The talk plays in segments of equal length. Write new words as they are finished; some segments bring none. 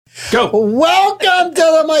Go. Welcome to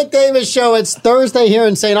the Mike Davis Show. It's Thursday here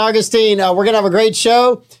in St. Augustine. We're going to have a great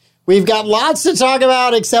show. We've got lots to talk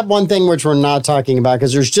about, except one thing which we're not talking about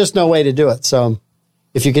because there's just no way to do it. So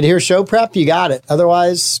if you could hear show prep, you got it.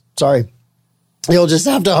 Otherwise, sorry. You'll just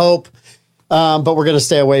have to hope. But we're going to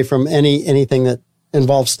stay away from anything that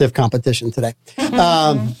involves stiff competition today.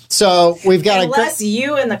 So we've got unless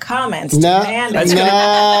you in the comments demand that's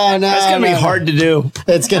going to be hard to do.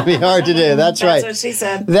 It's going to be hard to do. That's right. That's what she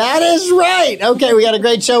said. That is right. Okay, we got a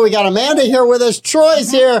great show. We got Amanda here with us.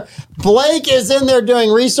 Troy's here. Blake is in there doing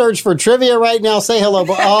research for trivia right now. Say hello.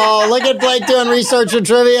 Oh, look at Blake doing research for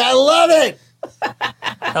trivia. I love it.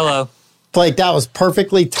 Hello. Blake, that was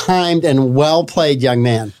perfectly timed and well played, young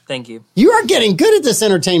man. Thank you. You are getting good at this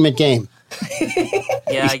entertainment game.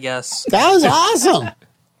 Yeah, I guess. That was awesome.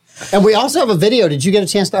 And we also have a video. Did you get a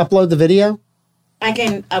chance to upload the video? I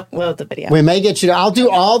can upload the video. We may get you to, I'll do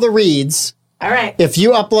all the reads. All right. If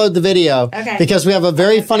you upload the video. Okay. Because we have a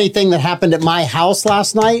very funny thing that happened at my house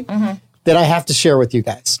last night that I have to share with you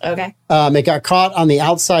guys. Okay. It got caught on the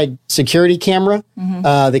outside security camera.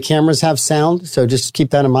 The cameras have sound, so just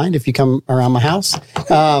keep that in mind if you come around my house.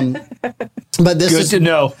 But this Good is to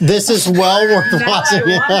know. This is well worth Now watching.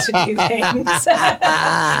 I want to do things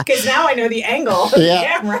because now I know the angle of the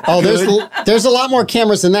camera. Oh, there's a lot more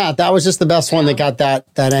cameras than that. That was just the best one that got that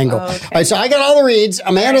angle. Okay. All right, so I got all the reads.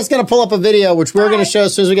 Amanda's going to pull up a video, which we're going to show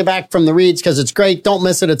as soon as we get back from the reads because it's great. Don't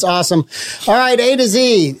miss it. It's awesome. All right, A to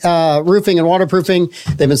Z, roofing and waterproofing.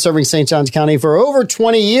 They've been serving St. Johns County for over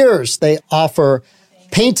 20 years. They offer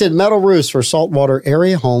painted metal roofs for saltwater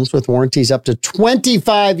area homes with warranties up to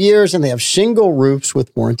 25 years, and they have shingle roofs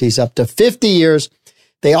with warranties up to 50 years.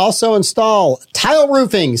 They also install tile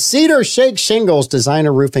roofing, cedar shake shingles,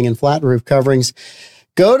 designer roofing, and flat roof coverings.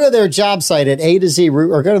 Go to their job site at A to Z,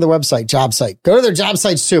 or go to the website, job site. Go to their job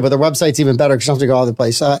sites too, but their website's even better because you don't have to go all over the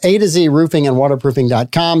place. A to Z roofing and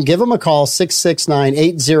waterproofing.com. Give them a call,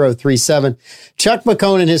 669-8037. Chuck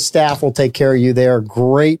McCone and his staff will take care of you. They are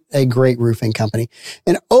a great roofing company.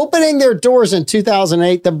 And opening their doors in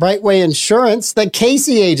 2008, the Brightway Insurance, the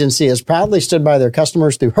Casey Agency, has proudly stood by their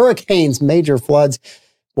customers through hurricanes, major floods.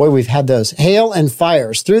 Boy, we've had those. Hail and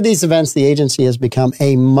fires. Through these events, the agency has become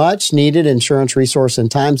a much-needed insurance resource in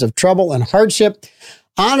times of trouble and hardship.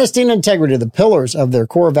 Honesty and integrity are the pillars of their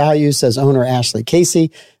core values, says owner Ashley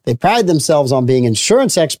Casey. They pride themselves on being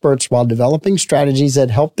insurance experts while developing strategies that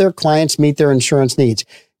help their clients meet their insurance needs.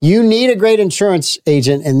 You need a great insurance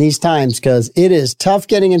agent in these times because it is tough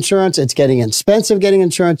getting insurance. It's getting expensive getting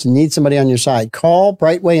insurance. You need somebody on your side. Call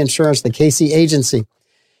Brightway Insurance, the Casey Agency.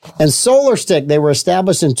 And Solar Stick, they were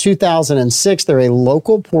established in 2006. They're a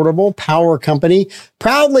local portable power company,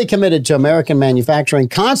 proudly committed to American manufacturing,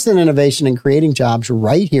 constant innovation, and creating jobs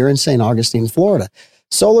right here in St. Augustine, Florida.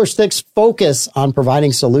 Solar Stick's focus on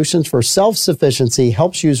providing solutions for self-sufficiency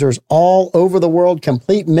helps users all over the world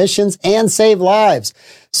complete missions and save lives.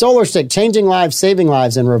 Solar Stick, changing lives, saving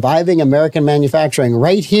lives, and reviving American manufacturing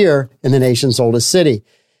right here in the nation's oldest city.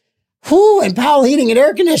 Whew, and Powell Heating and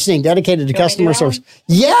Air Conditioning, dedicated to customer service.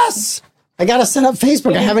 Yes! I got to set up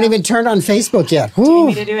Facebook. I haven't even turned on Facebook yet. Do you need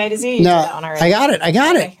me to do A to Z? No, I got it.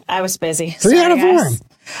 Okay. I was busy. 3 out of 4.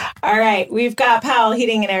 All right. We've got Powell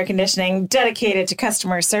Heating and Air Conditioning dedicated to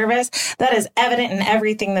customer service. That is evident in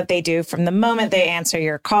everything that they do from the moment they answer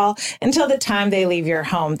your call until the time they leave your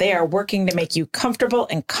home. They are working to make you comfortable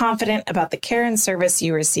and confident about the care and service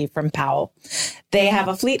you receive from Powell. They have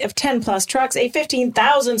a fleet of 10 plus trucks, a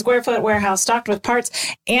 15,000 square foot warehouse stocked with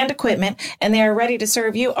parts and equipment, and they are ready to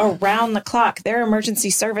serve you around the clock. Their emergency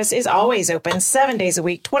service is always open 7 days a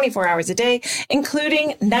week, 24 hours a day,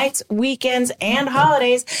 including nights, weekends, and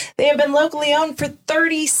holidays. They have been locally owned for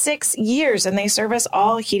 36 years, and they service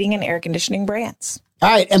all heating and air conditioning brands. All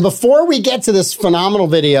right. And before we get to this phenomenal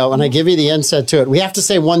video, and I give you the insight to it, we have to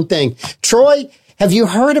say one thing. Troy, have you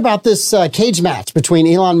heard about this cage match between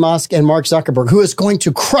Elon Musk and Mark Zuckerberg, who is going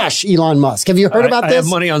to crush Elon Musk? Have you heard about this? I have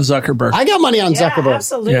money on Zuckerberg. I got money on Zuckerberg.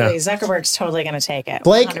 Absolutely. Yeah. Zuckerberg's totally going to take it.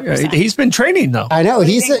 Blake, 100%. He's been training, though. I know.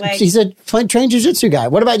 He's a trained jiu-jitsu guy.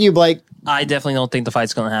 What about you, Blake? I definitely don't think the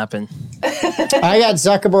fight's going to happen. I got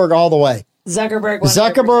Zuckerberg all the way.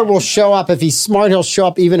 Zuckerberg will show up. If he's smart, he'll show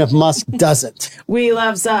up even if Musk doesn't. We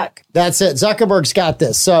love Zuck. That's it. Zuckerberg's got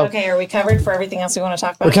this. So okay, are we covered for everything else we want to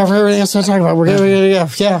talk about? We're covered for everything else we want to talk about. We're good. Yeah,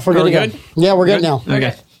 we're good. Yeah, we're good now.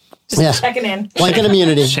 Okay. Just checking in. Blanket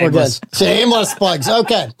immunity. Shameless. We're good. Shameless plugs.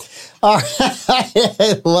 Okay. All right.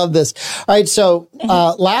 I love this. All right. So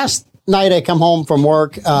last night I come home from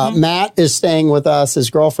work. Matt is staying with us. His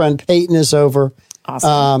girlfriend Peyton is over.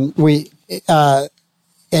 Awesome.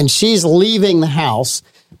 And she's leaving the house.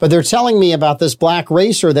 But they're telling me about this black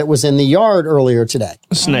racer that was in the yard earlier today.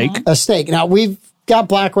 A snake. A snake. Now, we've got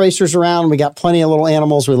black racers around. We got plenty of little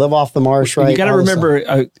animals. We live off the marsh, right? You got to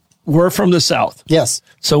remember, we're from the South. Yes.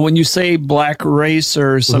 So when you say black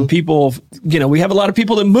racer, some people, we have a lot of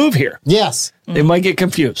people that move here. Yes. They might get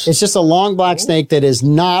confused. It's just a long black snake that is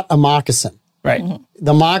not a moccasin. Right.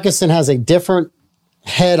 The moccasin has a different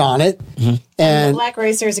head on it. The And black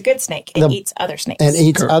racer is a good snake. It eats other snakes. and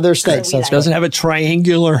eats other snakes. That's It doesn't have a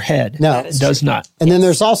triangular head. No. It does not. And then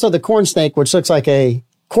there's also the corn snake, which looks like a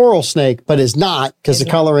coral snake, but is not because the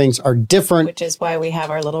colorings are different. Which is why we have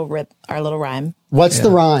our little rhyme. What's the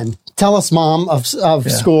rhyme? Tell us, Mom, of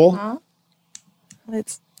school.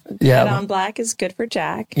 It's Yeah. red on black is good for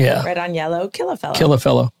Jack. Yeah. Red on yellow, kill a fellow. Kill a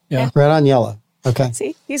fellow. Yeah. Red on yellow. Okay.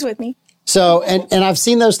 See, he's with me. So, and I've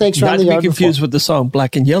seen those snakes Not around to the be yard confused before. with the song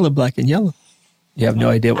Black and Yellow, Black and Yellow. You have no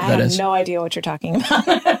idea what I that have is. no idea what you're talking about.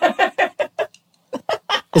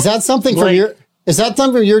 Is that something from Blake. is that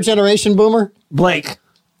something from your generation, Boomer? Blake,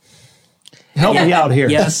 help me out here.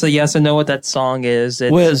 Yes, I know what that song is.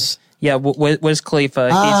 It's, Wiz. Yeah, Wiz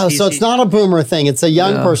Khalifa. So it's not a Boomer thing. It's a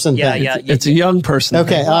young person Yeah, thing. yeah. It's a young person. Okay.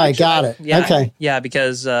 thing. All right. Got it. Yeah, Okay. Yeah,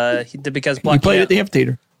 because You Black played and at the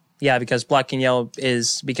amphitheater. Yeah, because Black and Yellow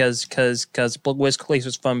is because Wiz Khalifa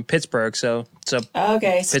was from Pittsburgh, so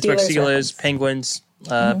Okay, Pittsburgh Steelers, reference. Penguins,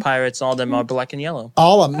 Pirates, all of them are black and yellow.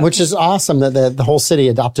 All of them, which is awesome that the whole city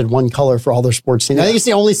adopted one color for all their sports teams. I think it's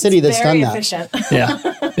the only city that's Very done that. efficient.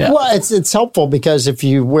 Yeah. Well, it's helpful because if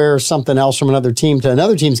you wear something else from another team to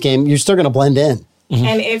another team's game, you're still going to blend in.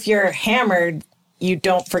 And if you're hammered, you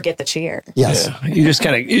don't forget the cheer. Yes. You just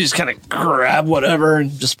kind of grab whatever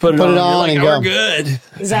and just put it on. You're like, and we're go. good.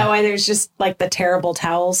 Is that why there's just like the terrible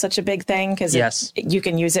towel such a big thing? Because Yes. you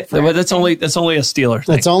can use it for. But that's only a Steeler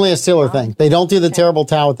thing. It's only a Steeler thing. They don't do the terrible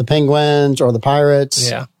towel with the Penguins or the Pirates.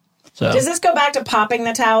 Yeah. So Does this go back to popping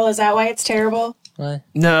the towel? Is that why it's terrible? What?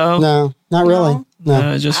 no, No, not really.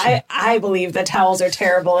 No. just I believe the towels are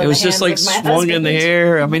terrible. In it was the just hands like of my swung in the husband.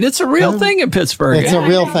 air. I mean, it's a real thing in Pittsburgh. It's a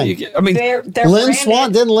real thing. I mean, They're Lynn branded.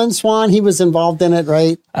 Swan, didn't Lynn Swan, he was involved in it,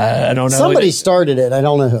 right? I don't know. Somebody started it. I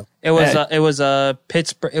don't know who. It was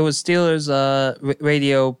Pittsburgh. It was Steelers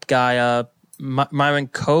radio guy Myron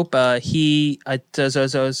Cope. So he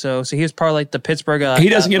was part of like the Pittsburgh. He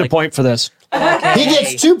doesn't get a point for this. He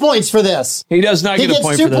gets 2 points for this. He does not He get a gets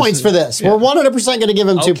point 2 for this. points for this. Yeah. We're 100% going to give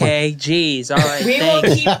him 2 points. Okay, geez, all right. We will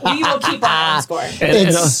keep our score. And,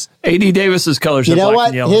 It's- A.D. Davis's colors You are know black what?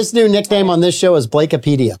 and yellow. His new nickname on this show is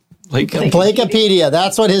Blakepedia. Like, Blakepedia.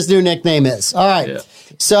 That's what his new nickname is. All right. Yeah.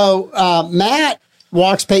 So Matt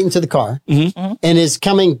walks Peyton to the car and is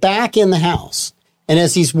coming back in the house. And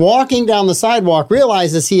as he's walking down the sidewalk,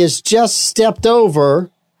 realizes he has just stepped over.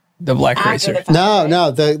 the black After racer. the fact, No, right?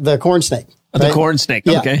 no, the corn snake. The right? corn snake.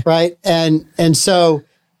 Yeah, Okay. right. And so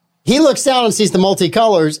he looks down and sees the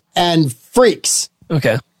multicolors and freaks.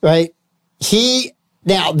 Okay. Right.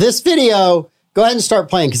 Now this video, go ahead and start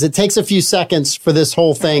playing because it takes a few seconds for this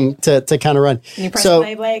whole thing to kind of run. Can you press So,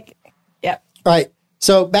 play, Blake? Yep. right.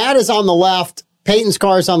 So Matt is on the left. Peyton's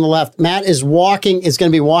car is on the left. Matt is going to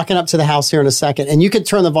be walking up to the house here in a second. And you can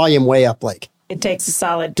turn the volume way up, Blake. It takes a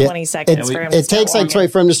solid 20 seconds for him to It start takes like walking. 20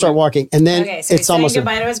 for him to start walking. And then Okay, so it's he's saying almost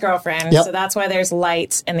goodbye to his girlfriend. Yep. So that's why there's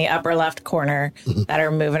lights in the upper left corner that are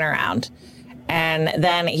moving around. And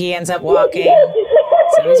then he ends up walking.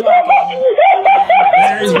 So he's walking.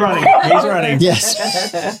 He's running. He's running.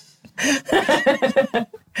 Yes.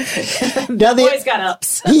 Now Boy's got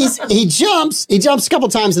ups. he jumps a couple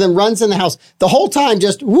times and then runs in the house the whole time,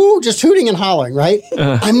 just hooting and hollering, right?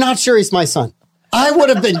 I'm not sure he's my son. I would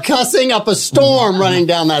have been cussing up a storm running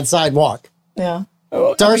down that sidewalk. Yeah.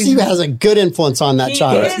 Darcy has a good influence on that He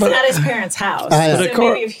child. is at his parents' house. I know. So But of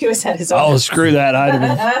course- maybe if he was at his own Oh, house. screw that. I'd have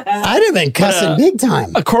been. I'd have been cussing big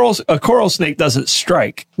time. A coral snake doesn't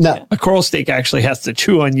strike. No. A coral snake actually has to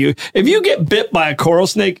chew on you. If you get bit by a coral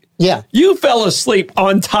snake, Yeah. you fell asleep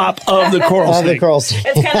on top of the coral All the snake. girls.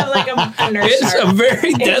 It's kind of like a nurse It's shark. a very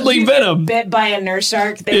If deadly you get venom. bit by a nurse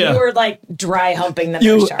shark, then Yeah. you were like dry humping the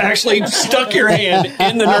You nurse shark. actually stuck your hand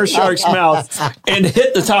in the nurse shark's mouth and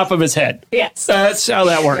hit the top of his head. Yes. That's how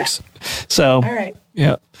that works. So, All right.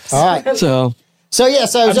 yeah. All right. So, So, yeah,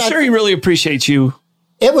 so I'm sure he really appreciates you.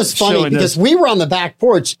 it was funny showing because this. we were on the back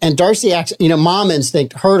porch and Darcy actually, mom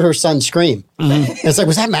instinct heard her son scream. It's like,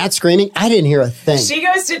 was that Matt screaming? I didn't hear a thing. She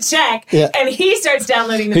goes to check, and he starts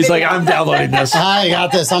downloading the He's video. like, I'm downloading this. I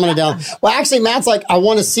got this. I'm going to download. Well, actually, Matt's like, I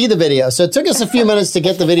want to see the video. So it took us a few minutes to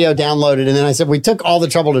get the video downloaded. And then I said, we took all the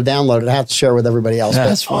trouble to download it. I have to share with everybody else. Yeah,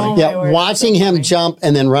 that's funny. Yeah, watching him jump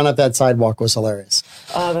and then run up that sidewalk was hilarious.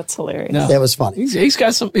 Oh, that's hilarious. It was funny. He's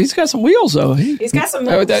got some wheels though. He's got some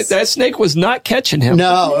moves. That snake was not catching him.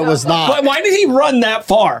 No, it was not. Why did he run that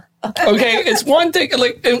far? Okay, it's one thing.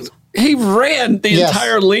 Like he ran the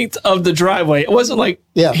entire length of the driveway. It wasn't like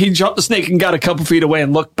he jumped the snake and got a couple feet away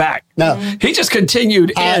and looked back. No, he just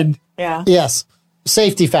continued in. Yeah. Yes,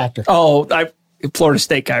 safety factor. Oh, Florida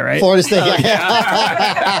State guy, right? Florida State guy.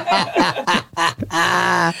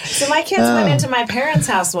 So my kids went into my parents'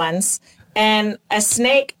 house once, and a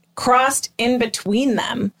snake crossed in between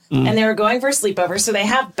them, and they were going for a sleepover. So they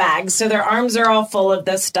have bags, so their arms are all full of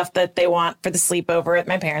the stuff that they want for the sleepover at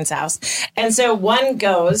my parents' house. And so one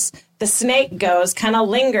goes, the snake goes, kind of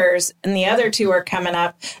lingers, and the other two are coming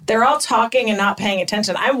up. They're all talking and not paying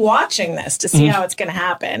attention. I'm watching this to see how it's going to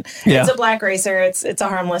happen. Yeah. It's a black racer. It's a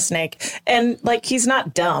harmless snake, and like he's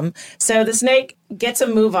not dumb. So the snake gets a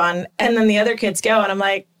move on, and then the other kids go, and I'm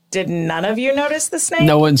like, did none of you notice the snake?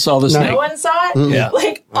 No one saw the snake. No one saw it? Yeah.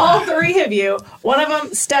 Like, all three of you. One of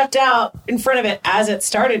them stepped out in front of it as it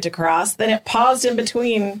started to cross. Then it paused in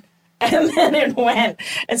between, and then it went.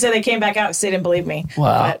 And so they came back out because they didn't believe me.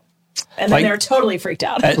 Wow. And then they were totally freaked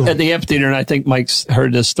out. At the amphitheater, and I think Mike's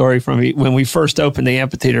heard this story from me, when we first opened the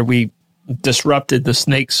amphitheater, we disrupted the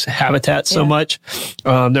snake's habitat so much.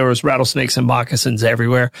 There was rattlesnakes and moccasins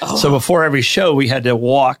everywhere. So before every show, we had to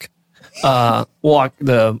walk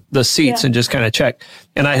the seats and just kind of check.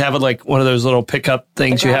 And I have like one of those little pickup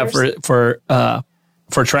things you have for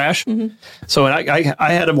trash. So I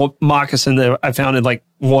had a moccasin that I found in like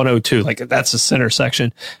 102, like that's the center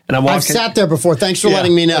section. And I'm walking. I've sat there before. Thanks for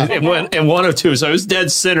letting me know. In 102. So it was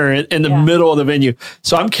dead center in the middle of the venue.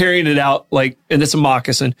 So I'm carrying it out like, and it's a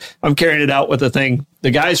moccasin. I'm carrying it out with the thing.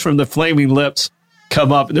 The guys from the Flaming Lips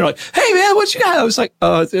come up and they're like, "Hey man, what you got?" I was like,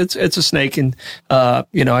 "Oh, it's a snake," and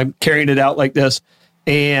I'm carrying it out like this,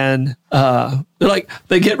 and they're like,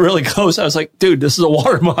 they get really close. I was like, "Dude, this is a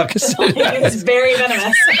water moccasin." It's very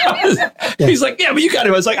venomous. He's like, "Yeah, but you got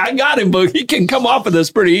him." I was like, "I got him, but he can come off of this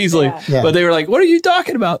pretty easily." Yeah. But they were like, "What are you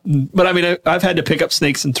talking about?" But I mean, I've had to pick up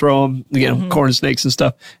snakes and throw them, corn snakes and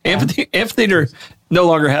stuff. Amphitheater no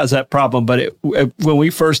longer has that problem, but when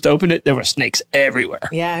we first opened it, there were snakes everywhere.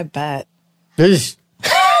 Yeah, I bet. Eesh.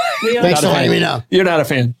 Thanks for Not a letting fan. me know. You're not a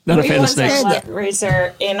fan. Not a fan of once had snakes. a black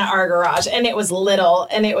racer in our garage, and it was little,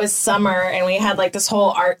 and it was summer, and we had like this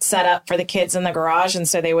whole art set up for the kids in the garage, and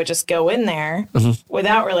so they would just go in there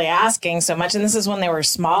without really asking so much. And this is when they were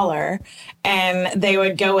smaller, and they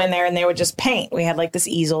would go in there and they would just paint. We had like this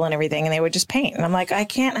easel and everything, and they would just paint. And I'm like, I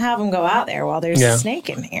can't have them go out there while there's a snake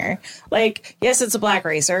in here. Like, yes, it's a black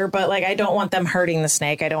racer, but like, I don't want them hurting the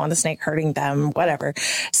snake. I don't want the snake hurting them, whatever.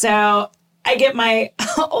 So I get my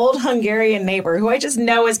old Hungarian neighbor who I just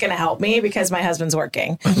know is going to help me because my husband's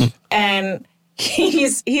working. And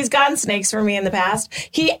he's gotten snakes for me in the past.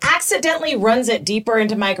 He accidentally runs it deeper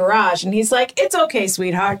into my garage and he's like, "It's okay,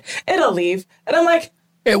 sweetheart. It'll leave." And I'm like,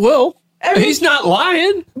 It will. I mean, He's not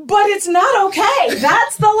lying. but it's not okay.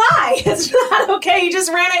 That's the lie. It's not okay. He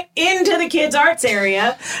just ran it into the kids' arts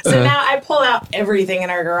area. So now I pull out everything in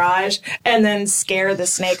our garage and then scare the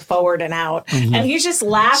snake forward and out. And he's just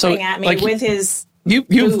laughing at me like, with his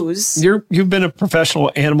booze. You've been a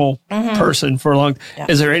professional animal person for a long time. Yeah.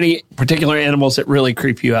 Is there any particular animals that really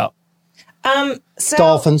creep you out? So,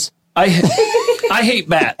 Dolphins. I hate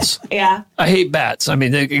bats. Yeah. I hate bats. I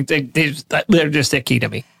mean, they're just icky to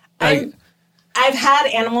me. I've had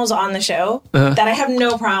animals on the show that I have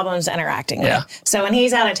no problems interacting with. So when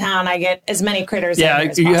he's out of town, I get as many critters in there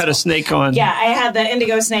as you possible. had a snake on. Yeah, I had the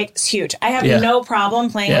indigo snake. It's huge. I have no problem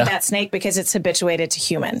playing with that snake because it's habituated to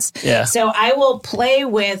humans. Yeah. So I will play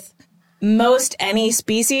with most any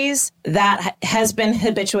species that has been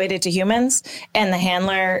habituated to humans, and the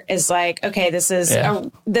handler is like, okay, this is a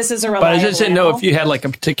reliable But I just didn't know animal. if you had like a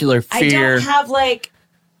particular fear. I don't have like,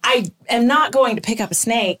 I am not going to pick up a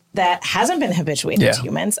snake that hasn't been habituated to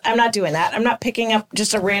humans. I'm not doing that. I'm not picking up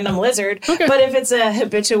just a random lizard. Okay. But if it's a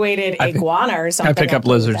habituated iguana or something, I pick up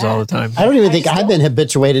lizards all the time. I don't even think I've been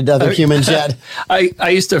habituated to other humans yet. I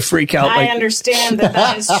used to freak out. I understand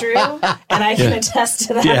that is true, and I can attest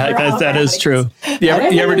to that. Yeah, that is true. You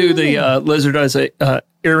ever do the lizard as a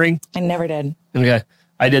earring? I never did. Okay.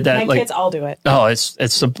 I did that. My kids all do it. Oh,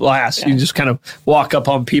 it's a blast. You just kind of walk up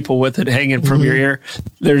on people with it hanging from your ear.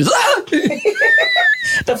 There's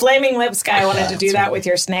The flaming lips guy wanted to do that with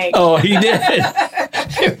your snake. Oh, he did.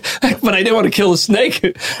 But I didn't want to kill a snake.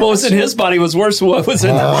 What was in his body was worse than what was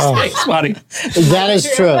in the snake's body. That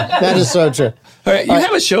is true. That is so true. All right, you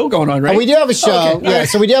have a show going on, right? We do have a show. Okay. Yeah, Right.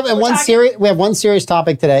 so we do have one serious. We have one serious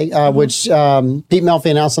topic today, which Pete Melfi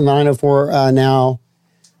announced on the 904 Now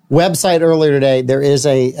website earlier today. There is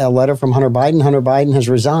a letter from Hunter Biden. Hunter Biden has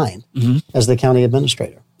resigned as the county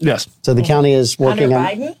administrator. Yes. So the county is working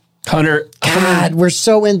Hunter on. Biden? Hunter. God, we're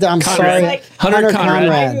so into. I'm sorry, Like, Hunter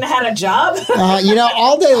Conrad. Biden had a job?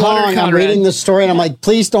 all day long I'm Conrad. reading this story and I'm like,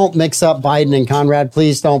 please don't mix up Biden and Conrad.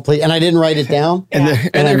 Please don't. Please. And I didn't write it down. And I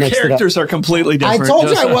their mixed it up. characters are completely I different. told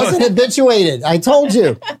you I wasn't habituated. I told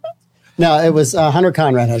you. No, it was Hunter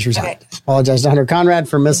Conrad has resigned. Okay. Apologize to Hunter Conrad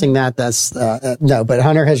for missing that. That's no, but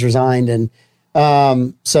Hunter has resigned, and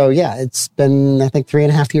so yeah, it's been I think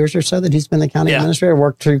 3.5 years or so that he's been the county administrator.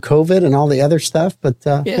 Worked through COVID and all the other stuff, but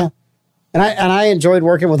yeah. And I enjoyed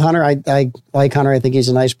working with Hunter. I like Hunter. I think he's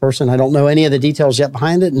a nice person. I don't know any of the details yet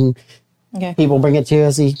behind it, and people bring it to you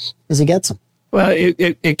as he gets them. Well,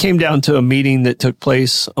 it came down to a meeting that took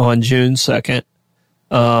place on June 2nd.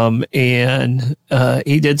 And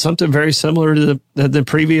he did something very similar to the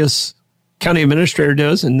previous county administrator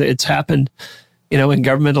does. And it's happened, in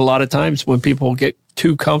government a lot of times when people get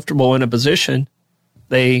too comfortable in a position,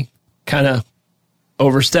 they kind of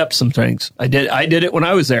overstep some things. I did it when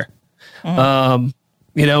I was there. And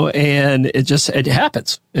it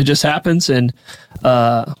happens. It just happens. And,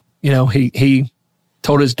 he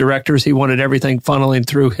told his directors he wanted everything funneling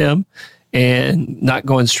through him and not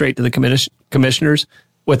going straight to the commissioners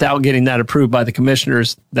without getting that approved by the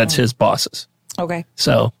commissioners. That's his bosses. Okay.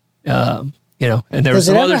 So, and there were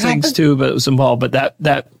some other things too, but it was involved. But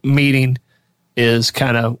that meeting is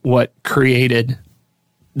kind of what created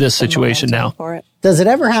this situation now. For it. Does it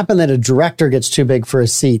ever happen that a director gets too big for a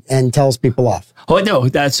seat and tells people off? Oh, no,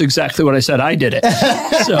 that's exactly what I said. I did it.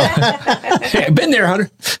 So, hey, I've been there, Hunter.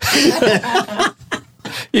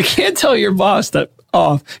 You can't tell your boss that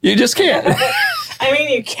off. You just can't. I mean,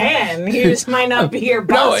 you can. You just might not be your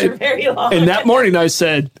boss for very long. And that morning I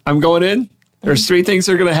said, I'm going in. There's 3 things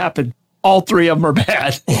that are going to happen. All 3 of them are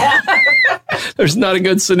bad. There's not a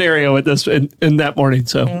good scenario with this in that morning.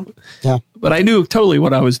 So, but I knew totally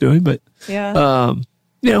what I was doing. But,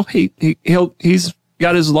 he's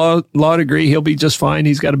got his law degree. He'll be just fine.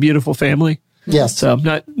 He's got a beautiful family. Yes. So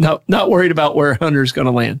I'm not worried about where Hunter's going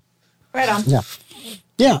to land. Right on. Yeah.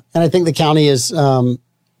 Yeah. And I think the county is, I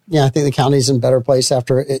think the county's in a better place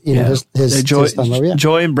after, his time over. Yeah.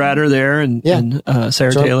 Joy and Brad are there and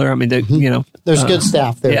Sarah Taylor. I mean, there's good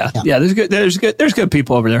staff there. Yeah. There's good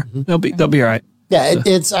people over there. They'll be all right. Yeah.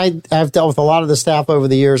 I've dealt with a lot of the staff over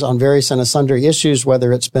the years on various and sundry issues,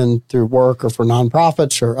 whether it's been through work or for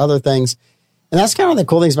nonprofits or other things. And that's kind of the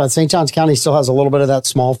cool things about St. Johns County. Still has a little bit of that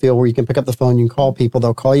small feel where you can pick up the phone, you can call people,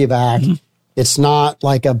 they'll call you back. Mm-hmm. It's not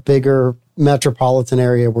like a bigger metropolitan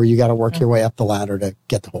area where you got to work your way up the ladder to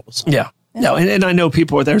get the hold of something. Yeah. No, and I know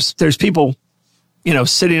people, there's people,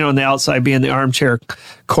 sitting on the outside being the armchair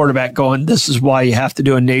quarterback going, this is why you have to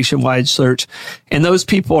do a nationwide search. And those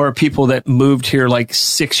people are people that moved here like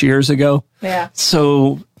 6 years ago. Yeah.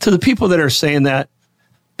 So to the people that are saying that,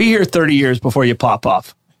 be here 30 years before you pop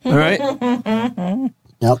off. All right?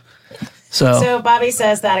 Yep. So Bobby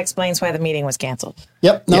says that explains why the meeting was canceled.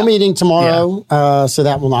 Yep. No meeting tomorrow. So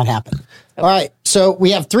that will not happen. Okay. All right. So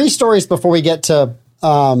we have 3 stories before we get to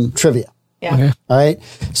trivia. Yeah. Okay. All right.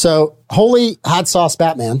 So Holy Hot Sauce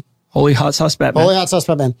Batman. Holy Hot Sauce Batman. Holy Hot Sauce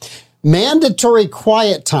Batman. Mandatory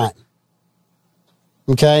quiet time.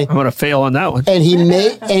 Okay. I'm going to fail on that one. And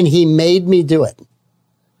he made me do it.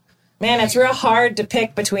 Man, it's real hard to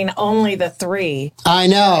pick between only the 3. I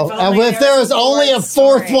know. If there was only a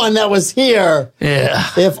 4th one that was here. Yeah.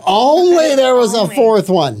 If only there was a 4th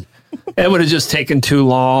one. It would have just taken too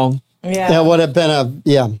long. Yeah. It would have been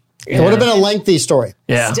it would have been a lengthy story.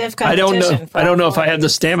 Yeah. Stiff I don't know if I had the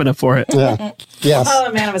stamina for it. Yeah. Yes. Oh,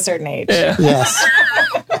 a man of a certain age. Yeah. Yes.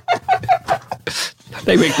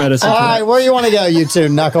 They make medicine. All right, where do you want to go, you two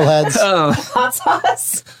knuckleheads? Hot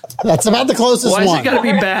sauce. That's about the closest one. Why is it got to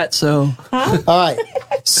be bat? So, all right.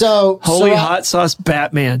 So, Holy Hot Sauce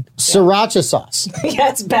Batman. Sriracha sauce. Yeah,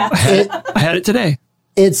 it's bad. I had it today.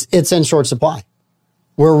 It's in short supply.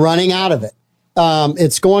 We're running out of it.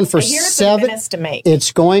 It's going for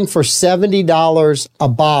It's going for $70 a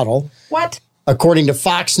bottle. What? According to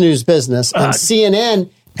Fox News Business, and CNN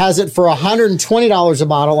has it for $120 a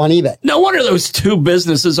bottle on eBay. No wonder those 2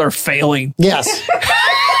 businesses are failing. Yes.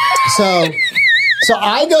 So So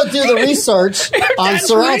I go do the research on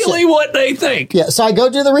That's sriracha. really what they think. Yeah, so I go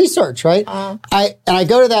do the research, right? I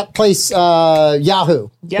go to that place, Yahoo,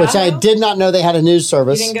 which I did not know they had a news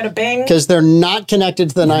service. You didn't go to Bing? Because they're not connected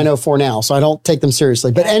to the 904 now, so I don't take them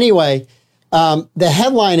seriously. But anyway, the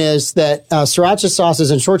headline is that sriracha sauce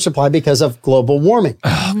is in short supply because of global warming.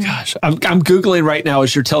 Oh gosh, I'm Googling right now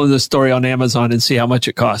as you're telling this story on Amazon and see how much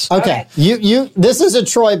it costs. Okay, this is a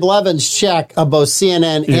Troy Blevins check of both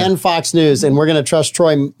CNN and Fox News, and we're going to trust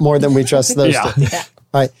Troy more than we trust those two. Yeah.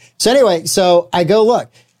 All right. So anyway, so I go look.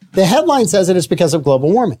 The headline says it is because of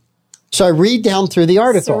global warming. So I read down through the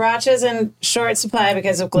article. Sriracha's in short supply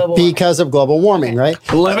because of global warming. Because of global warming, right?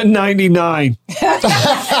 $11.99.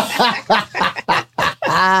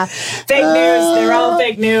 Fake news. They're all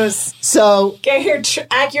fake news. So Get your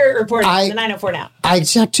accurate reporting from the 904 now. I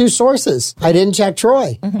checked two sources. I didn't check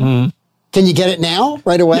Troy. Can you get it now,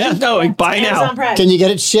 right away? Yeah, no, buy now. Amazon Prime. Can you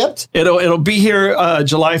get it shipped? It'll be here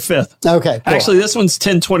July 5th. Okay, cool. Actually, this one's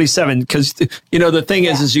 10/27 because the thing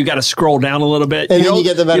is you got to scroll down a little bit. And then you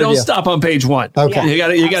get the better You don't deal. stop on page one. Okay. You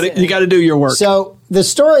got to do your work. So the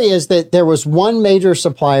story is that there was one major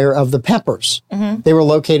supplier of the peppers. They were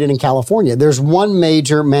located in California. There's one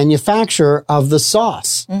major manufacturer of the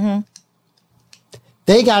sauce.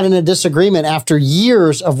 They got in a disagreement after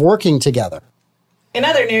years of working together. In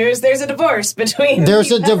other news, there's a divorce between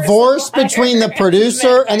There's a divorce between the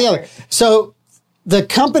producer and the other. So the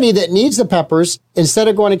company that needs the peppers, instead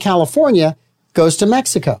of going to California, goes to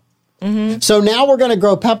Mexico. So now we're going to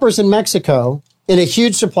grow peppers in Mexico in a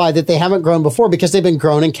huge supply that they haven't grown before because they've been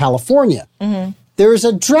grown in California. There is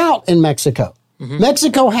a drought in Mexico.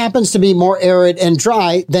 Mexico happens to be more arid and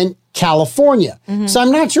dry than California. So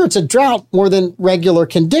I'm not sure it's a drought more than regular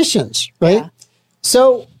conditions, right? Yeah.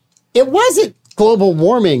 So it wasn't global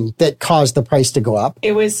warming that caused the price to go up.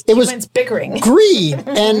 It was humans bickering. Greed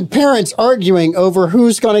and parents arguing over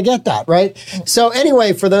who's going to get that, right? So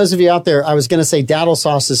anyway, for those of you out there, I was going to say daddle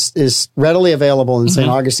sauce is readily available in St.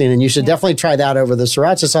 Augustine, and you should definitely try that over the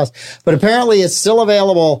sriracha sauce. But apparently it's still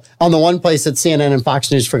available on the one place that CNN and Fox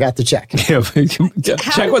News forgot to check. Check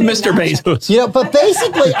with Mr. Bezos. But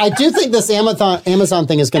basically, I do think this Amazon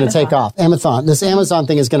thing is going to take off. This Amazon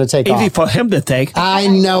thing is going to take Easy off. for him to take. I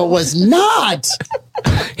know it was not.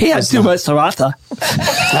 He had too much sriracha.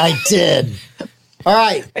 I did. All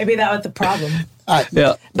right. Maybe that was the problem.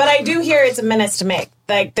 Yeah. But I do hear it's a menace to make.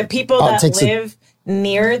 Like the people that live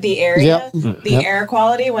near the area, the air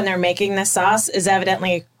quality when they're making the sauce is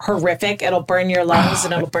evidently horrific. It'll burn your lungs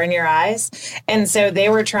and it'll burn your eyes. And so they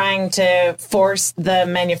were trying to force the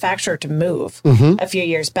manufacturer to move a few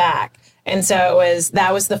years back. And so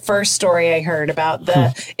that was the first story I heard about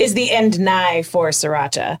is the end nigh for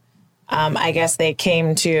sriracha. I guess they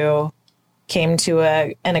came to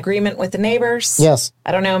an agreement with the neighbors. Yes.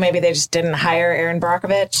 I don't know. Maybe they just didn't hire Aaron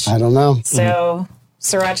Brockovich. I don't know. So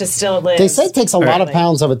sriracha still lives. They say it takes a lot of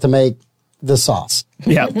pounds of it to make the sauce.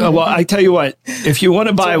 Yeah. Well, I tell you what, if you want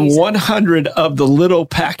to buy 100 of the little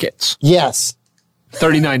packets, Yes.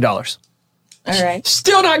 $39. All right.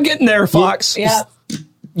 Still not getting there, Fox. Yeah.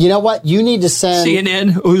 You know what? You need to send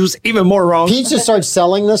CNN, who's even more wrong. Pete should start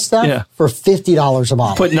selling this stuff for $50 a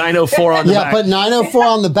bottle. Put 904 on the back. Put 904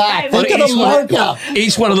 on the back. Think of the markup.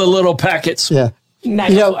 Each one of the little packets. Yeah.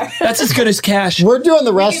 That's as good as cash. We're doing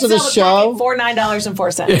the rest of the show for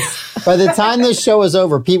 $9.04. By the time this show is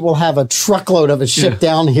over, Pete will have a truckload of it shipped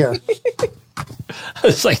down here.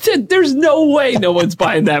 It's like, there's no way no one's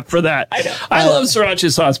buying that for that. I know. I love sriracha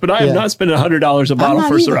sauce, but I am not spending $100 a bottle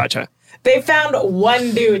for sriracha. They found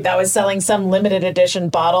one dude that was selling some limited edition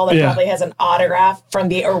bottle that probably has an autograph from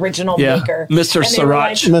the original maker. Mr.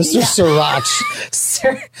 Sriracha. Mr. Sriracha.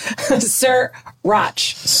 Sir Roch.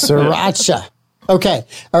 Sriracha. Okay.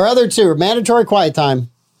 Our other two are mandatory quiet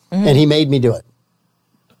time, and he made me do it.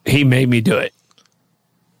 He made me do it.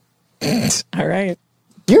 All right.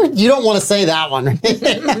 You don't want to say that one.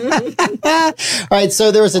 All right.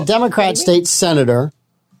 So there was a Democrat state senator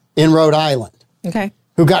in Rhode Island. Okay.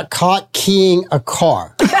 Who got caught keying a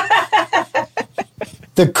car.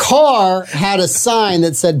 The car had a sign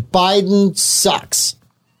that said, Biden sucks.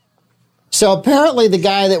 So apparently the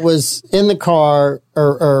guy that was in the car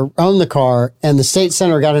or owned the car and the state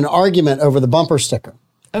senator got an argument over the bumper sticker.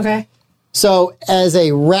 Okay. So as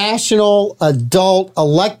a rational, adult,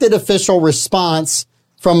 elected official response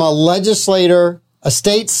from a legislator, a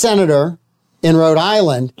state senator in Rhode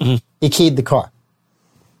Island, he keyed the car.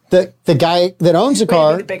 The guy that owns the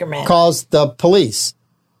car calls the police.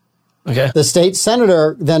 Okay. The state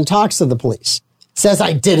senator then talks to the police, says,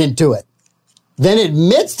 I didn't do it. Then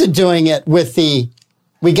admits to doing it with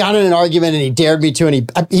we got in an argument and he dared me to,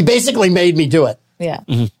 and he basically made me do it. Yeah.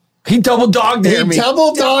 He double dog dared me. He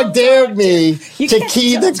double dog dared me You to can't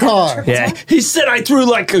key the car. Yeah. He said I threw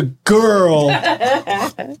like a girl.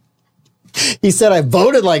 He said I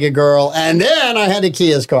voted like a girl, and then I had to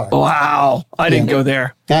key his car. Wow. I didn't go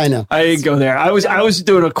there. I know. I didn't go there. I was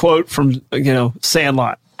doing a quote from,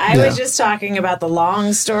 Sandlot. I was just talking about the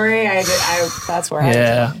long story. That's where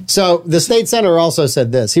Yeah. So the state senator also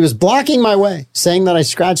said this. He was blocking my way, saying that I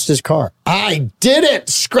scratched his car. I didn't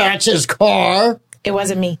scratch his car. it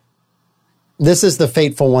wasn't me. This is the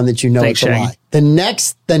fateful one that you know Thanks, it's a Shaggy.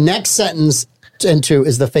 lie. The next sentence into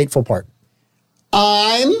is the fateful part.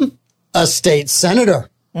 I'm a state senator.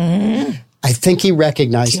 I think he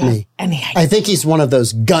recognized me. And I think he's one of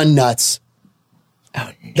those gun nuts. Oh,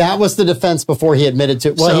 no. That was the defense before he admitted to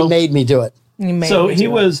it. Well, So- he made me do it. So he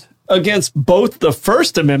was against both the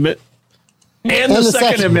First Amendment and the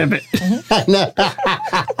Second Amendment in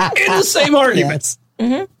the same argument.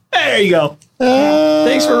 Yes. There you go.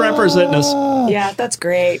 Thanks for representing us. Yeah, that's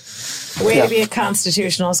great. Way to be a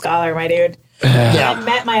constitutional scholar, my dude. Yeah. I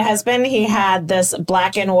met my husband. He had this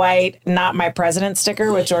black and white "Not My President"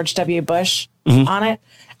 sticker with George W. Bush on it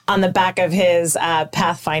on the back of his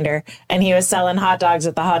Pathfinder. And he was selling hot dogs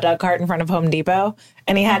at the hot dog cart in front of Home Depot.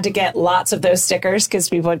 And he had to get lots of those stickers because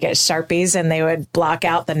people would get Sharpies and they would block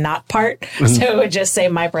out the not part. So it would just say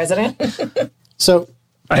 "My President." So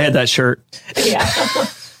I had that shirt. Yeah.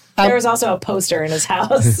 There was also a poster in his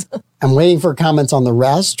house. I'm waiting for comments on the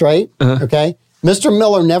rest, right? Okay. Mr.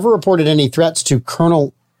 Miller never reported any threats to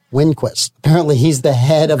Colonel Winquist. Apparently, he's the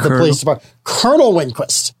head of the police department. Colonel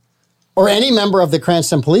Winquist, or any member of the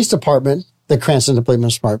Cranston Police Department, the Cranston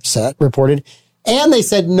Police Department said, reported. And they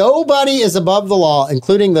said nobody is above the law,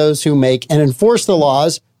 including those who make and enforce the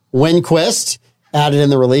laws. Winquist added in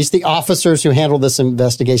the release, the officers who handled this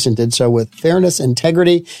investigation did so with fairness,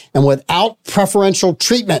 integrity, and without preferential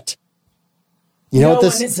treatment. You know No what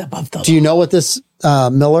this one is above the law. Do you know what this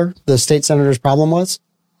Miller, the state senator's problem was?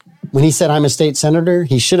 When he said, I'm a state senator,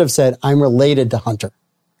 he should have said, I'm related to Hunter.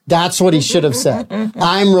 That's what he should have said.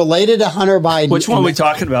 I'm related to Hunter Biden. Which one are we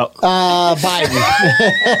talking about? Biden.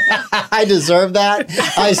 I deserve that.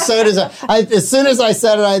 I so deserve. As soon as I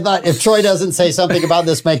said it, I thought, if Troy doesn't say something about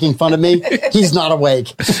this making fun of me, he's not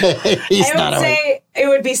awake. He's not I would awake. say it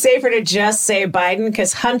would be safer to just say Biden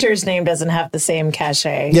because Hunter's name doesn't have the same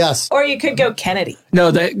cachet. Yes. Or you could go Kennedy.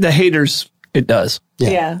 No, the haters, it does.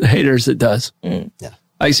 Yeah. The haters, it does. Yeah.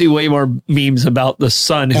 I see way more memes about the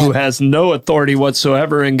son who has no authority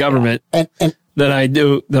whatsoever in government And than I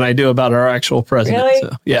do about our actual president. Really? So,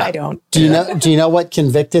 yeah. I don't. do you know what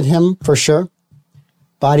convicted him for sure?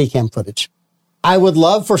 Body cam footage. I would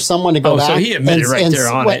love for someone to go back. So he admitted right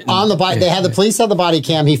there on it. On the body, they had the police had the body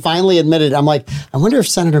cam. He finally admitted. I'm like, I wonder if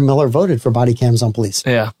Senator Miller voted for body cams on police.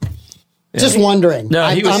 Yeah. Just wondering. No,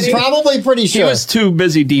 I'm probably pretty He sure. was too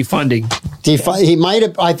busy defunding. He might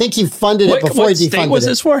have. I think he funded it before what he state defunded was it.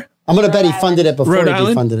 this for? I'm going to bet he funded it before Rhode he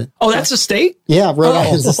Island? defunded it. Oh, that's a state? Yeah, Rhode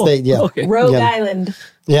Island's a state. Yeah. Okay. Rogue Yeah. Island.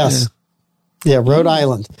 Yes. Yeah, Rhode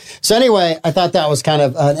Island. So anyway, I thought that was kind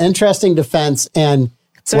of an interesting defense and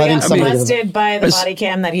So letting yeah, somebody. busted by the body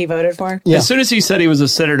cam that he voted for. Yeah. As soon as he said he was a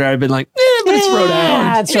senator, I'd been like, but it's Rhode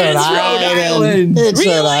Island. It's Rhode Island. It's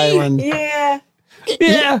Really? Rhode Island. Yeah.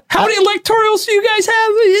 Yeah. How many electorals do you guys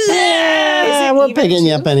have? Yeah, we're even picking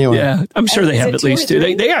you up anyway. Yeah, I'm sure they Is have it at 2 or least two.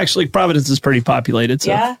 3? They actually, Providence is pretty populated.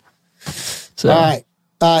 So, Yeah. so All right.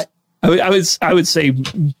 I would say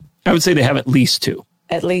they have at least two.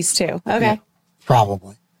 At least 2. Okay.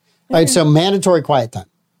 Probably. All right, so mandatory quiet time.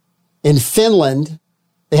 In Finland,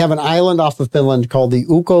 they have an island off of Finland called the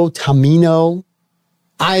Ukko Tamino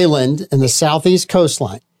Island in the southeast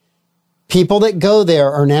coastline. People that go there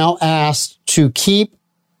are now asked to keep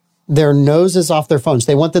their noses off their phones.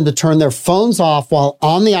 They want them to turn their phones off while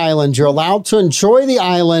on the island. You're allowed to enjoy the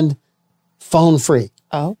island phone free.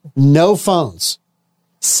 Oh. No phones.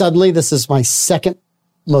 Suddenly, this is my second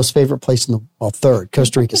most favorite place in the third.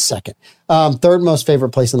 Costa Rica's second. Third most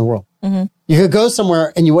favorite place in the world. Mm-hmm. You could go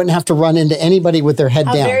somewhere and you wouldn't have to run into anybody with their head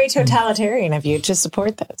How down. very totalitarian of you to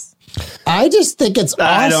support this. I just think it's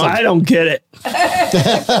awesome. I don't get it.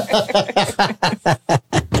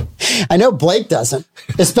 I know Blake doesn't,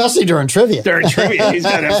 especially during trivia. During trivia, he's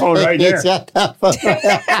got that phone right He's there. got that phone.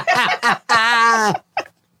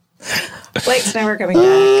 Blake's never coming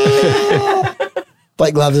back.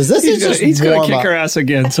 Blake loves this. This is just He's going to kick warm-up. her ass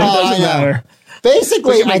again, so it Oh, I doesn't know. matter.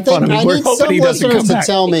 Basically, We can I make fun think of him. I We're need hoping some he doesn't listeners come to back.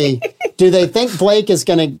 tell me, do they think Blake is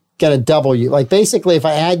going to get a W? Like, basically, if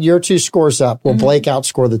I add your two scores up, will Blake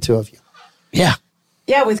outscore the two of you? Yeah.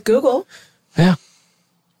 Yeah, with Google. Yeah.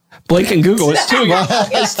 Blake and Google, it's two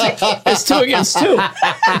against two.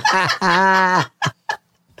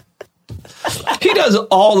 He does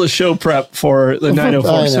all the show prep for the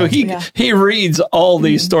 904. So he reads all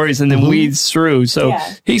these stories and then weeds through. So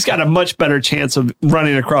he's got a much better chance of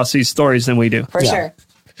running across these stories than we do. For sure.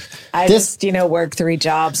 I just, work 3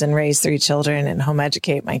 jobs and raise 3 children and home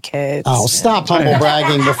educate my kids. Oh, stop humble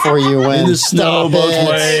bragging before you win. The snow both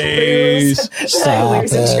ways. Stop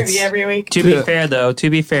lose in trivia every week. To be fair, though,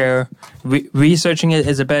 researching it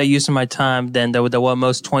is a better use of my time than what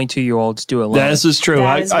most 22-year-olds do alone. This is true.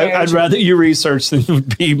 I'd true. rather you research than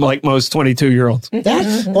be like most 22-year-olds. That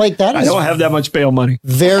is I don't have that much bail money.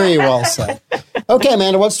 Very well said. Okay,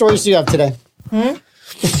 Amanda, what stories do you have today?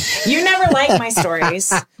 You never like my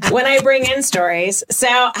stories when I bring in stories. So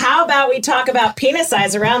how about we talk about penis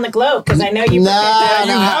size around the globe? Because I know you. You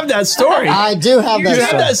have that story. I do have that story. You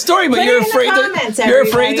have that story, but you're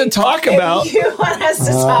afraid to talk about. If you want us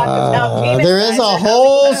to talk about penis there is size a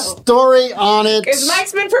whole story on it. Because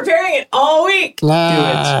Mike's been preparing it all week. Do it.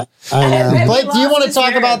 I know. Blake, do you want to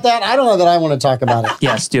talk about that? I don't know that I want to talk about it.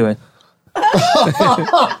 Yes, do it.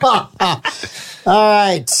 All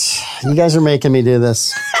right. You guys are making me do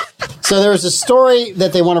this. So there was a story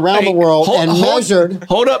that they went around the world measured.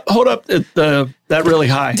 Hold up that really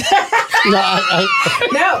high.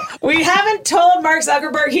 No, we haven't told Mark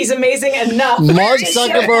Zuckerberg he's amazing enough. Mark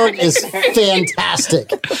Zuckerberg is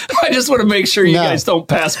fantastic. I just want to make sure you guys don't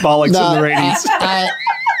pass bollocks in the ratings.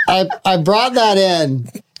 I brought that in.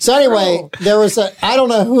 So anyway, there was I don't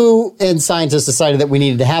know who in scientists decided that we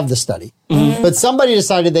needed to have the study, but somebody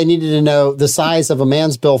decided they needed to know the size of a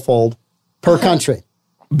man's billfold per country.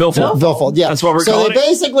 Billfold, yeah. That's what we're calling it. So they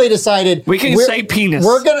basically decided we can say penis.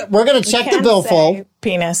 We're gonna check the billfold.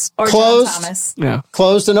 Penis or closed, John Thomas. Yeah.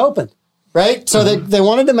 Closed and open. Right? So they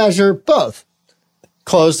wanted to measure both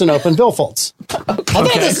closed and open billfolds. I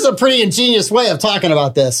thought this is a pretty ingenious way of talking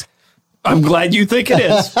about this. I'm glad you think it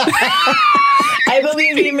is. I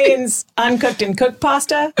believe he means uncooked and cooked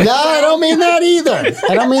pasta. No, I don't mean that either.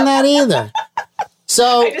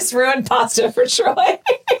 So I just ruined pasta for Troy.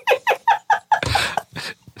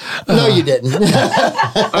 No, you didn't.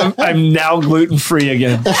 I'm now gluten free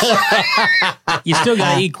again. You still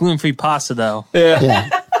gotta eat gluten free pasta though. Yeah.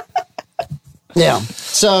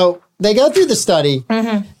 So they go through the study.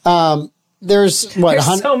 There's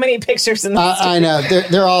so many pictures in the I know.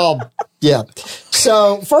 They're all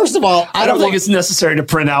So first of all, I don't think it's necessary to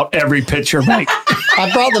print out every picture, Mike. I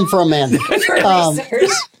brought them for Amanda.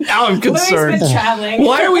 Now I'm concerned. Louis been traveling.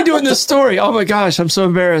 Why are we doing this story? Oh my gosh, I'm so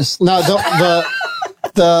embarrassed. No,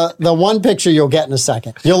 the one picture you'll get in a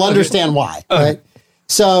second. You'll understand why. Right.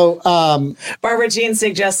 So Barbara Jean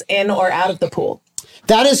suggests in or out of the pool.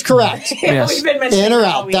 That is correct. Yes. We've been mentioning In or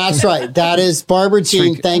out. That's right. That is Barbara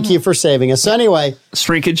Jean. Thank you for saving us. So anyway,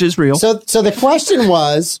 shrinkage is real. So the question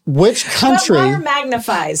was, which country? But water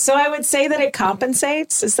magnifies. So I would say that it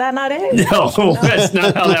compensates. Is that not it? No, that's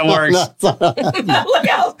not how that works.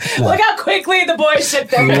 Look how quickly the boys shift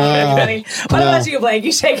their head. What about you, Blake?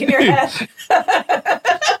 You shaking your head?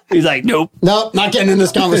 He's like, nope, not getting in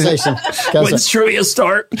this conversation. When's trivia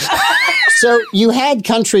start? So you had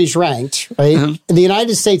countries ranked, right? The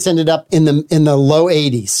United States ended up in the low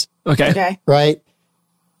 80s. Okay. Right?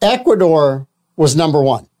 Ecuador was number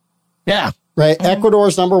 1. Yeah. Right?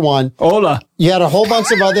 Ecuador's number 1. Hola. You had a whole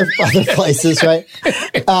bunch of other places, right?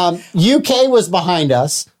 UK was behind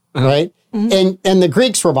us, right? And the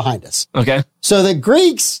Greeks were behind us. Okay. So the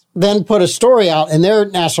Greeks then put a story out in their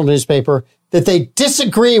national newspaper that they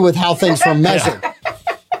disagree with how things were measured.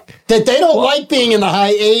 That they don't like being in the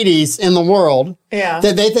high 80s in the world. Yeah.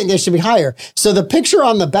 That they think they should be higher. So the picture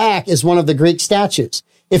on the back is one of the Greek statues.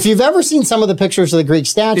 If you've ever seen some of the pictures of the Greek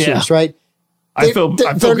statues, right? I feel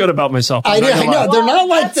good about myself. I know. They're not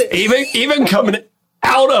like even coming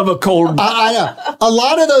out of a cold. I know. A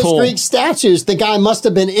lot of those pool. Greek statues, the guy must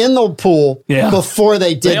have been in the pool before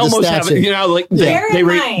they did the statue. Bear in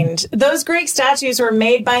mind, those Greek statues were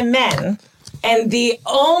made by men. And the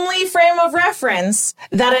only frame of reference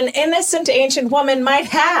that an innocent ancient woman might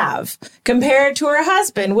have compared to her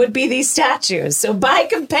husband would be these statues. So by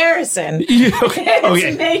comparison,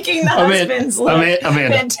 it's making the husbands look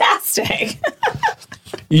fantastic.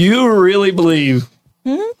 You really believe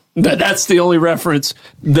that's the only reference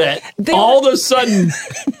that all of a sudden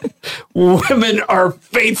women are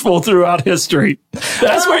faithful throughout history?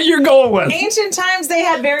 That's what you're going with. Ancient times, they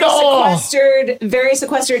had very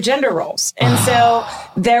sequestered gender roles. And so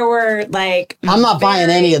there were like... I'm not buying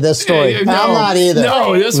any of this story. I'm not either.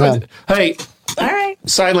 No, this one... Hey. All right.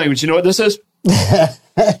 Sign language. You know what this is?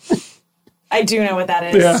 I do know what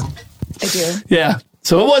that is. Yeah. I do. Yeah.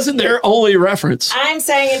 So it wasn't their only reference. I'm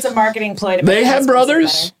saying it's a marketing ploy to make They had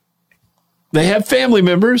brothers. They had family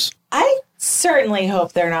members. I certainly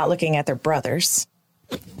hope they're not looking at their brothers.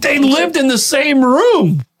 They lived in the same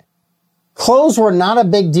room. Clothes were not a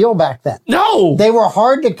big deal back then. No. They were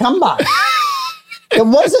hard to come by. It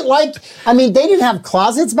wasn't like, I mean, they didn't have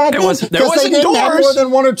closets back then because they didn't have more than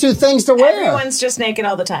one or two things to wear. Everyone's just naked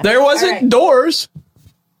all the time. There wasn't doors.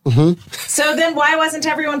 Mm-hmm. So then why wasn't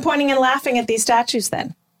everyone pointing and laughing at these statues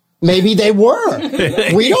then? Maybe they were.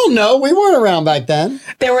 We don't know. We weren't around back then.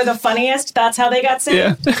 They were the funniest. That's how they got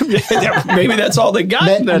saved. Yeah. Maybe that's all they got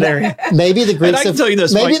in that area. Maybe the Greeks. I can tell you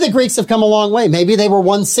this, maybe Mike. the Greeks have come a long way. Maybe they were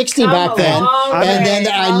 160 back then, and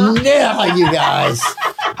then you guys.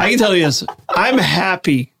 I can tell you this. I'm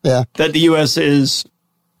happy that the U.S. is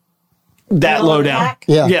that low down.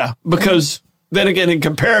 Yeah, because. Then again, in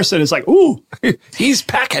comparison, it's like, ooh, he's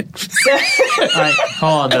packing. All right,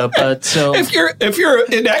 hold on though. But so if you're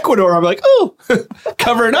in Ecuador, I'm like, oh,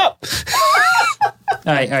 cover it up.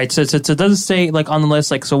 all right. So it doesn't say like on the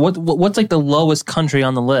list. Like, so what's like the lowest country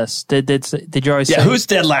on the list? Did you already say? Yeah, who's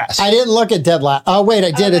dead last? I didn't look at dead last. Oh wait,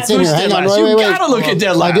 I did. It's in here. Hang on. Wait. You gotta look at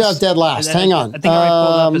dead last. I do have dead last. Hang on. I think I already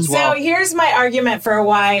pulled up as well. So here's my argument for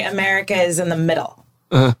why America is in the middle.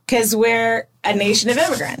 Because we're a nation of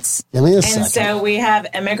immigrants. Give me a and second. so we have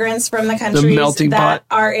immigrants from the countries that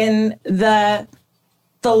are in the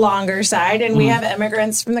longer side, and we have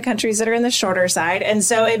immigrants from the countries that are in the shorter side. And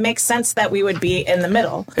so it makes sense that we would be in the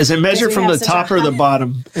middle. Is it measured from the top or the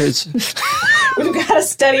bottom? We've got a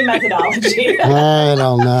study methodology. I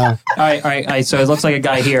don't know. All right. So it looks like a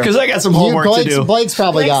guy here. Because I got some homework to do. Blake's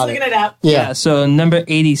probably got it. Looking it up. Yeah. So number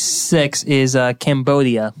 86 is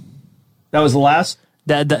Cambodia. That was the last?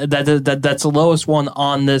 That's the lowest one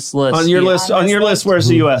on this list. On your list, where's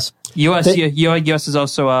the U.S.? U.S. is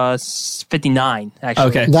also 59, actually.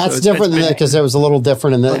 Okay. That's different than that because it was a little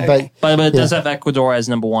different in the but it does have Ecuador as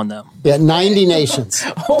number one, though. Yeah, 90 nations.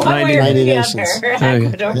 90 nations.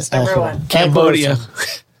 Ecuador's number one. Cambodia.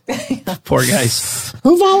 Poor guys.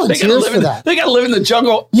 Who volunteers for that? They got to live in the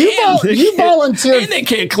jungle. You volunteered. And they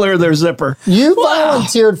can't clear their zipper. You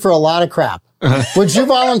volunteered for a lot of crap. Would you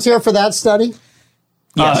volunteer for that study?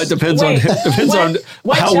 Yes. It depends on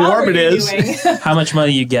how warm it is. How much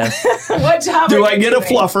money you get. What job do I get a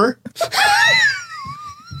fluffer?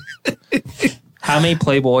 How many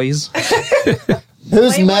Playboys?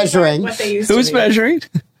 Who's measuring? Who's measuring?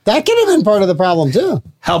 That could have been part of the problem too.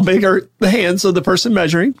 How big are the hands of the person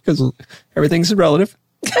measuring? Because everything's relative.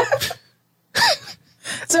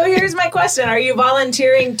 So here's my question. Are you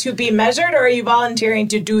volunteering to be measured or are you volunteering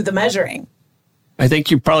to do the measuring? I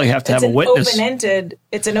think you probably have to have a witness.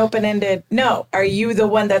 It's an open-ended. No. Are you the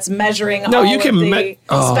one that's measuring all of the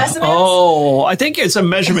specimens? Oh, I think it's a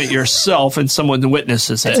measurement yourself and someone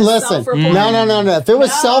witnesses it. Listen, no. If it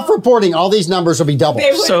was self-reporting, all these numbers would be double.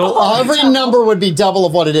 So every number would be double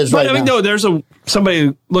of what it is right now. No, there's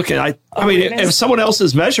somebody looking. I mean, if someone else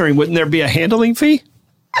is measuring, wouldn't there be a handling fee?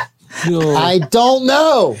 I don't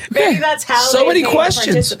know. Maybe that's how so many questions.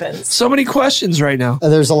 Participants. So many questions right now.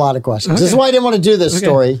 There's a lot of questions. This is why I didn't want to do this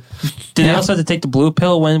story. Did they also have to take the blue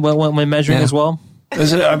pill when measuring as well?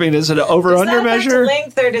 Is it an over-under measure? Does that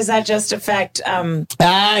affect length, or does that just affect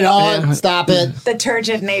I don't. Stop it. The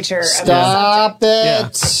turgid nature Stop of the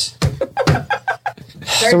it.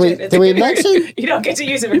 Yeah. Did we mention? You don't get to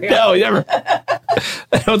use it very No, never.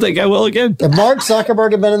 I don't think I will again. If Mark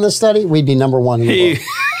Zuckerberg had been in this study, we'd be number one in the world.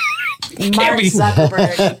 Mark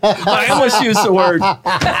Zuckerberg. I almost used the word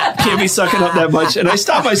can't be sucking up that much. And I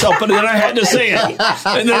stopped myself, but then I had to say it.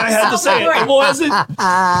 And then I had to say it. And what was it?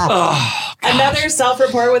 Another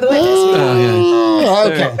self-report with a witness.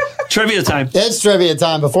 Okay. Trivia time. It's trivia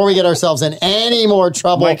time. Before we get ourselves in any more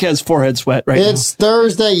trouble. Mike has forehead sweat right now. It's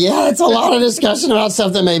Thursday. Yeah, it's a lot of discussion about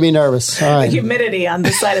stuff that made me nervous. All right. The humidity on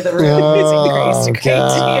this side of the room is increased.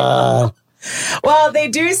 God. Well, they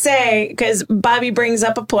do say, because Bobby brings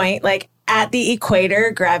up a point, like at the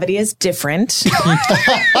equator, gravity is different.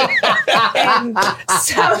 And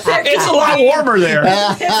so it's a lot warmer there.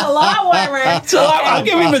 It's a lot warmer. I'll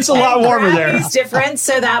give him it's a lot warmer there. Gravity's different,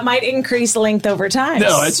 so that might increase length over time.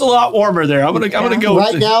 No, it's a lot warmer there. I'm gonna go.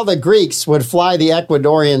 Right now, the Greeks would fly the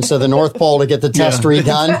Ecuadorians to the North Pole to get the test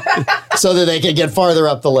redone so that they could get farther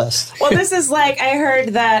up the list. Well, this is like, I heard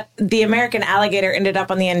that the American alligator ended up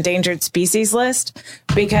on the endangered species list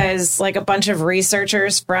because like a bunch of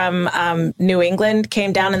researchers from New England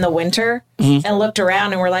came down in the winter and looked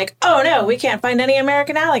around and were like, oh no, we can't find any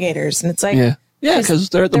American alligators. And it's like, because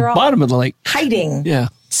they're at the bottom of the lake. Hiding. Yeah.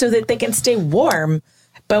 So that they can stay warm.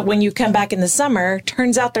 But when you come back in the summer,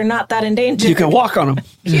 turns out they're not that endangered. You can walk on them.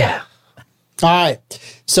 Yeah. All right.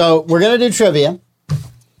 So we're going to do trivia.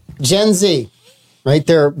 Gen Z. right?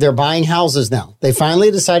 They're buying houses now. They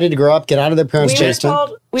finally decided to grow up, get out of their parents'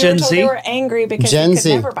 basement. We were told they were angry because they could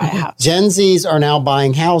never buy a house. Gen Zs are now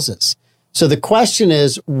buying houses. So the question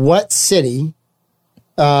is, what city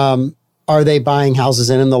are they buying houses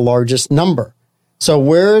in the largest number? So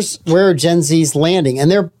where are Gen Zs landing?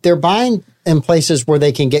 And they're buying in places where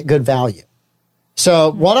they can get good value.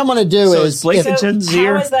 So what I'm going to do is Blake a Gen Z.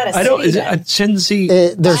 How is that a I don't. city Is it then? a Gen Z?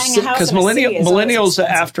 Because millennials are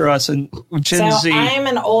after us, and Gen Z. I'm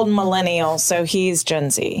an old millennial, so he's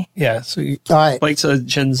Gen Z. Yeah. So all right. Blake's a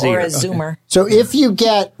Gen Z Or a Zoomer. So if you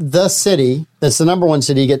get the city that's the number one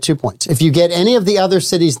city, you get 2 points. If you get any of the other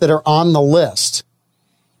cities that are on the list,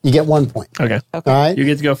 you get 1 point. Okay. All right. You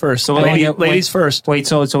get to go first. So ladies first. Wait,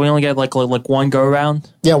 so we only get like one go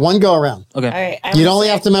around? Yeah, one go around. Okay. All right. You'd only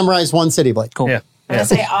have to memorize one city, Blake. Cool. Yeah. I'm going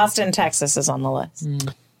to say Austin, Texas is on the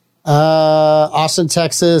list. Austin,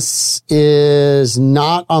 Texas is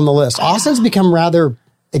not on the list. Austin's become rather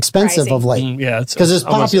expensive Pricey. of late. Yeah. Because it's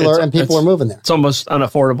popular and people are moving there. It's almost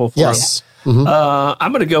unaffordable for Yes. them.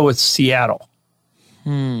 I'm going to go with Seattle.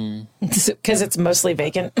 Because it's mostly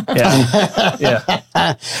vacant. Yeah.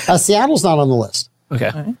 Yeah. Seattle's not on the list.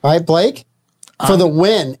 Okay. All right, Blake? For the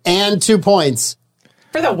win and 2 points.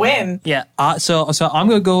 For the win. Yeah. So I'm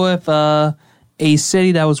gonna go with a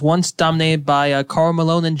city that was once dominated by Karl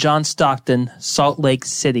Malone and John Stockton, Salt Lake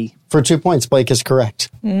City. For 2 points, Blake is correct.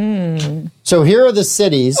 So here are the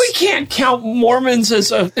cities. We can't count Mormons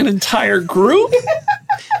as an entire group.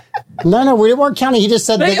 No, we weren't counting. He just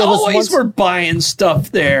said They that it was always once. were buying stuff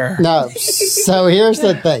there. No. So here's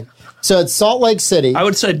the thing. So it's Salt Lake City, I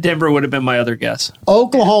would say Denver would have been my other guess.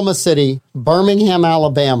 Oklahoma City, Birmingham,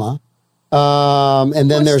 Alabama. And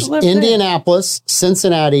then there's Indianapolis,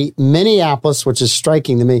 Cincinnati, Minneapolis, which is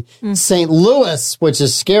striking to me, St. Louis, which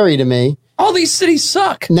is scary to me, All these cities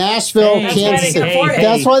suck. Nashville, Hey, Kansas that's why they City. can afford it.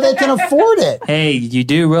 That's why they can afford it. Hey, you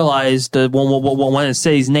do realize the one of the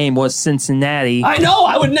city's name was Cincinnati. I know.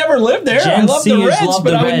 I would never live there. I Gen love the Zers Reds, love but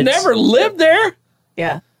the I would Reds. never live there.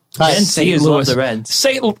 Yeah. Right. Gen Zers love the Reds.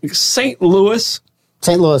 St. Louis. St.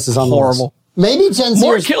 Louis is on the Horrible. list. Maybe Gen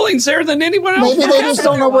More Zers, killings there than anyone else. maybe they just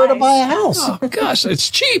don't know where to buy a house. Oh, gosh, it's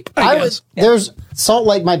cheap, I guess. There's Salt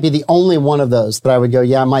Lake might be the only one of those that I would go,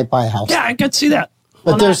 yeah, I might buy a house. Yeah, I could see that.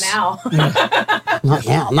 But Well, there's not now. not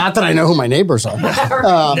now. Not that I know who my neighbors are.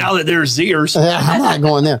 Now that there's Zers. I'm not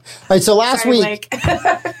going there. All right, so last Sorry, week,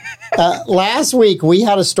 Blake. last week we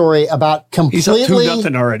had a story about He's up completely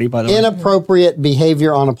 2-0 already, by the way. inappropriate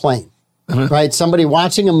behavior on a plane. Right? Somebody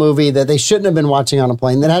watching a movie that they shouldn't have been watching on a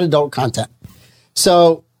plane that had adult content.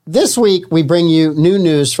 So this week we bring you new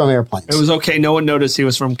news from airplanes. It was okay. No one noticed he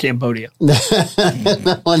was from Cambodia. No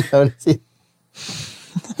one noticed.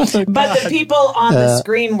 But the people on the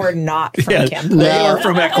screen were not from Yeah, Cambodia. they are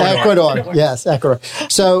from Ecuador. Yes, Ecuador.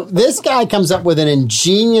 So this guy comes up with an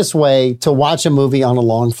ingenious way to watch a movie on a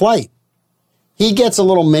long flight. He gets a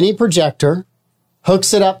little mini projector,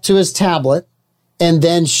 hooks it up to his tablet, and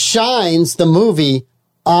then shines the movie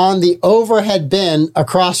on the overhead bin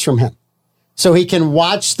across from him. So he can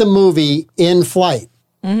watch the movie in flight.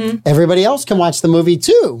 Mm-hmm. Everybody else can watch the movie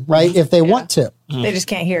too, right? If they want to. They just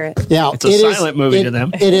can't hear it. Now, It's a silent movie to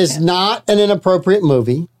them. It is not an inappropriate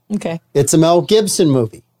movie. Okay. It's a Mel Gibson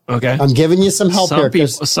movie. Okay. I'm giving you some help here.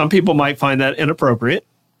 'Cause- Some people might find that inappropriate.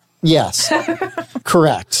 Yes,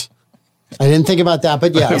 correct. I didn't think about that,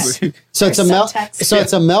 but yes. So it's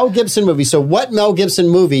There's a Mel Gibson movie. So what Mel Gibson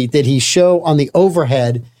movie did he show on the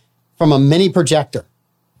overhead from a mini projector?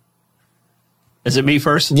 Is it me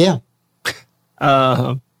first? Yeah.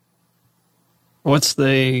 What's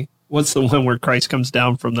the one where Christ comes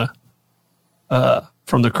down from the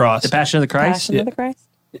cross? The Passion of the Christ. Passion of the Christ.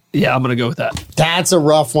 Yeah, I'm going to go with that. That's a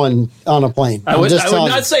rough one on a plane. I would telling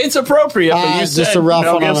not you. say it's appropriate, but you It's said just a rough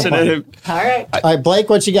Mel one on a Gibson plane. in it. All right. All right, Blake,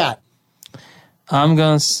 what you got? I'm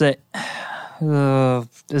gonna say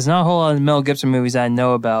there's not a whole lot of Mel Gibson movies I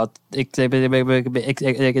know about, except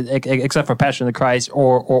for Passion of the Christ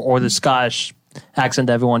or the Scottish accent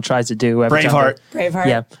that everyone tries to do. Every time Braveheart.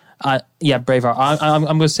 Braveheart. Yeah, Braveheart. I'm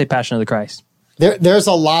going to say Passion of the Christ. There's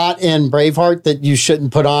a lot in Braveheart that you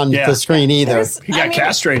shouldn't put on the screen either. He got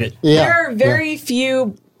castrated. Yeah. There are very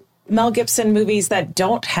few Mel Gibson movies that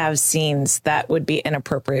don't have scenes that would be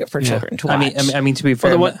inappropriate for children to watch. I mean to be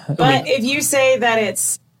fair, but if you say that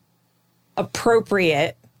it's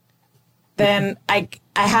appropriate, then I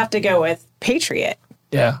have to go with Patriot.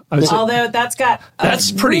 Yeah. Although that's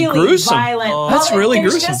pretty really gruesome. Violent. That's really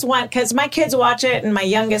there's gruesome. just one because my kids watch it and my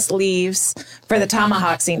youngest leaves for the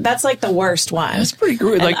tomahawk scene. That's like the worst one. That's pretty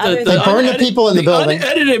gruesome. Like other the than- They burn the people in the building.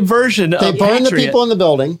 unedited version They of burn the Patriot. people in the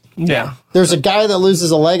building. Yeah. There's a guy that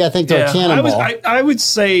loses a leg, I think, to a cannonball. I would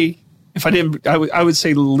say If I didn't, I would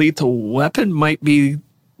say Lethal Weapon might be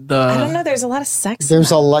the. I don't know. There's a lot of sex.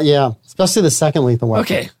 There's a lot, yeah. Especially the second Lethal Weapon.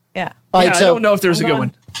 Okay. Yeah. All right, I so, don't know if there's a good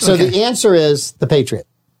one. So the answer is The Patriot.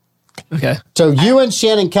 Okay. So you and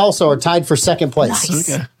Shannon Kelso are tied for second place. Nice.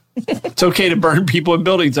 Okay. It's okay to burn people in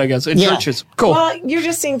buildings, I guess, in churches. Cool. Well, you're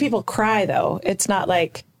just seeing people cry, though. It's not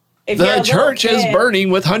like if you're a The little church is kid-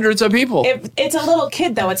 burning with hundreds of people. If it's a little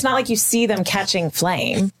kid, though, it's not like you see them catching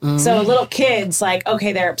flame. So a little kid's like,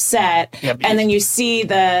 okay, they're upset, Yeah, but and then you see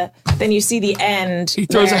the end. He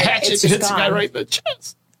throws a where hatchet it's and just hits the guy gone. right in the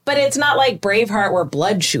chest. But it's not like Braveheart where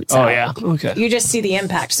blood shoots out. Oh, yeah. Okay. You just see the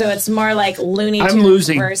impact. So it's more like Looney Tunes I'm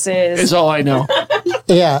losing. versus. Is all I know.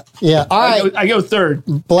 Yeah, yeah. All right, I go third.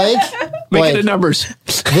 Blake. Making the numbers.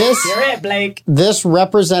 You're it, Blake. This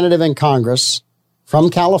representative in Congress from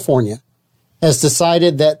California has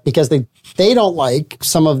decided that because they don't like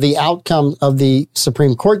some of the outcome of the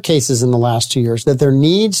Supreme Court cases in the last 2 years, that there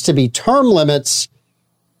needs to be term limits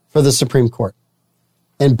for the Supreme Court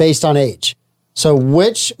and based on age. So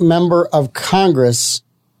which member of Congress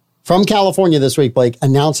from California this week, Blake,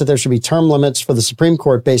 announced that there should be term limits for the Supreme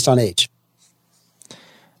Court based on age?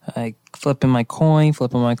 Flipping my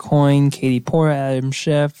coin. Katie Porter, Adam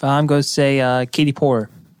Schiff. I'm going to say Katie Porter.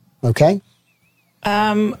 Okay.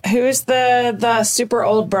 Who's the super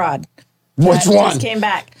old broad? Which that one? Just came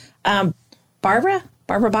back. Barbara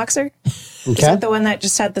Boxer. Is Okay. that the one that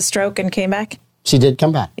just had the stroke and came back? She did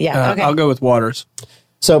come back. Yeah. Okay. I'll go with Waters.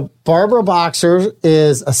 So Barbara Boxer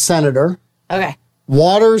is a senator. Okay.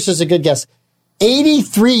 Waters is a good guess.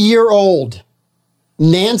 83-year-old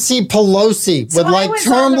Nancy Pelosi So would I like was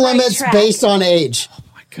term on the right limits track. based on age.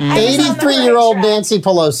 I was on the 83-year-old right track. Nancy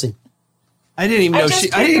Pelosi. I didn't even I know just she.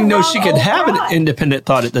 picked I didn't even the know wrong she could old have broad. an independent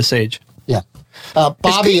thought at this age. Yeah.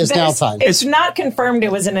 Bobby is now There's- tied. It's not confirmed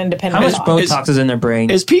it was an independent. How much thought. Botox is in their brain?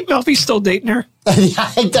 Is Pete Melfi still dating her?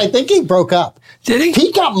 I think he broke up. Did he?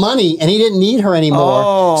 Pete got money and he didn't need her anymore.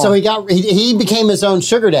 Oh. So he became his own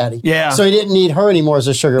sugar daddy. Yeah. So he didn't need her anymore as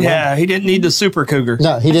a sugar Yeah, mama. he didn't need the super cougar.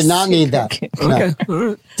 No, he did not need that. No, Okay. All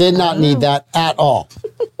right. did not need that at all.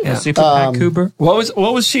 Yeah. Super Pat Cooper. What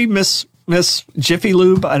was she, Miss Jiffy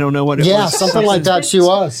Lube? I don't know what it Yeah, was. something like that she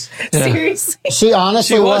was. Seriously. She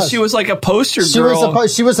honestly She was. She was like a poster She girl.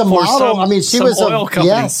 she was a for model. some- I mean, she some was oil a company.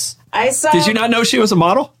 yes. I saw. Did you not know she was a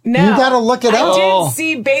model? No. You gotta look it I up. Oh. did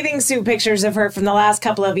see bathing suit pictures of her from the last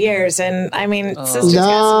couple of years, and I mean, sister's No,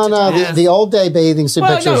 got some no, Yeah. the old day bathing suit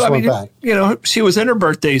pictures I went mean, back. you know, she was in her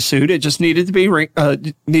birthday suit. It just needed to be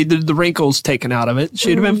needed the wrinkles taken out of it.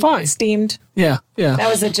 She'd have been fine. steamed. Yeah, yeah, That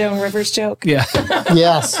was a Joan Rivers joke. yeah.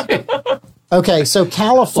 Yes. Okay, so A lot of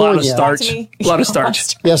California. starch. To me. A lot of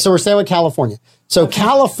starch. Yeah, so we're staying with California. So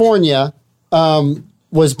California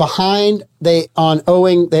was behind. They owe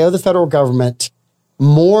the federal government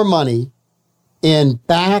more money in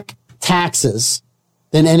back taxes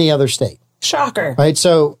than any other state. Shocker. Right.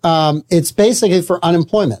 So it's basically for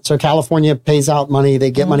unemployment. So California pays out money.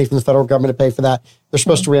 They get money from the federal government to pay for that. They're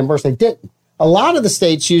supposed to reimburse. They didn't. A lot of the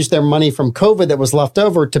states used their money from COVID that was left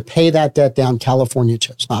over to pay that debt down. California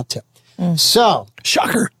chose not to. So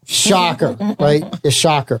Shocker. shocker, right? A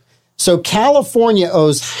shocker. So California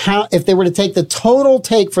owes if they were to take the total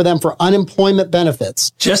take for them for unemployment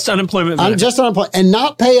benefits, Just unemployment benefits. just unemployment, and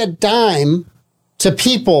not pay a dime to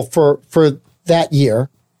people for that year,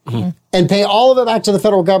 and pay all of it back to the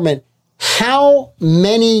federal government. How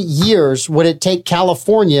many years would it take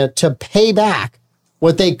California to pay back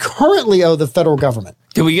what they currently owe the federal government?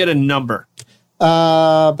 Did we get a number?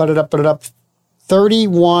 Put it up.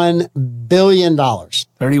 $31 billion.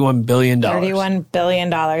 $31 billion. $31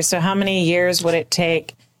 billion. So how many years would it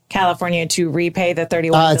take California to repay the $31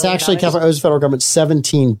 billion? It's actually California owes the federal government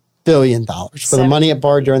 $17 billion for the money it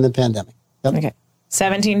borrowed during the pandemic. Yep. Okay.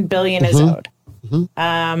 $17 billion is owed.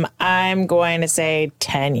 I'm going to say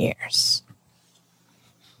 10 years.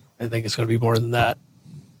 I think it's going to be more than that.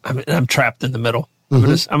 I'm trapped in the middle. I'm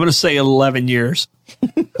going to say 11 years.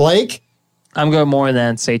 Blake? I'm going more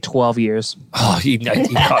than, say, 12 years. Oh, you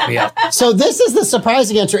caught me up. So this is the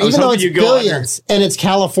surprising answer. was Even though hoping it's you'd go billions and it's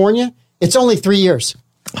California, it's only 3 years.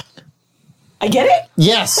 I get it.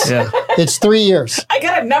 Yes. Yeah. It's 3 years. I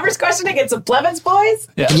got a numbers question against the Blevins boys.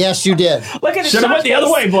 Yeah. Yes, you did. Look at the Should have went the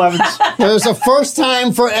other way, Blevins. There's a first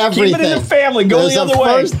time for Keep everything. it in the family. Go There's the a other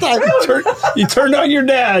way. first time. You turned on your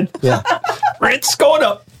dad. Yeah. Rent's going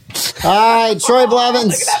up. All right, Troy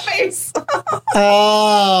Blevins. Look at that face.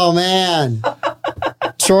 Oh, man.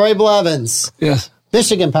 Troy Blevins. Yes.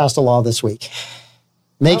 Michigan passed a law this week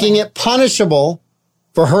making it punishable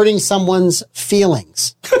for hurting someone's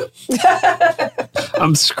feelings?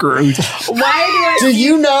 I'm screwed. Why Do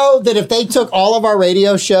you know that if they took all of our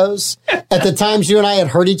radio shows at the times you and I had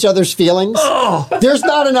hurt each other's feelings, there's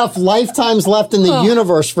not enough lifetimes left in the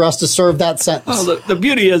universe for us to serve that sentence. Oh, the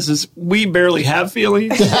beauty is we barely have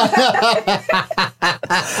feelings. What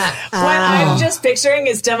I'm just picturing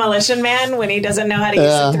is Demolition Man when he doesn't know how to use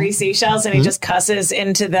the 3 seashells and he just cusses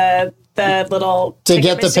into the little to ticket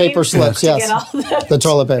get the machine paper slips, to yes. get all The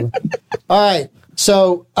toilet paper. All right.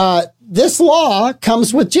 So this law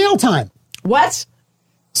comes with jail time. What?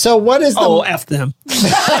 So what is the... Oh, F them.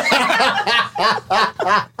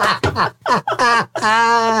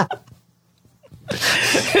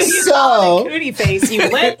 So, Cootie face, you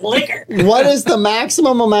lit liquor. what is the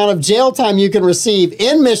maximum amount of jail time you can receive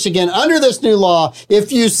in Michigan under this new law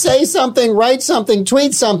if you say something, write something,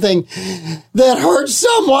 tweet something that hurts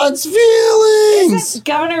someone's feelings? Isn't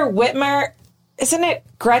Governor Whitmer, isn't it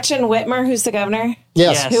Gretchen Whitmer who's the governor?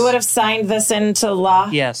 Yes. Who would have signed this into law?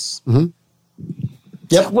 Yes.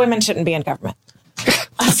 Yep. Women shouldn't be in government.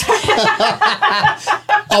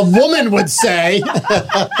 A woman would say.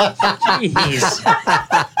 Jeez.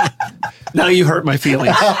 Now you hurt my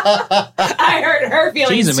feelings. I hurt her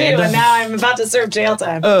feelings Jeez, too, Amanda. and now I'm about to serve jail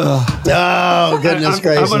time. Oh, goodness I'm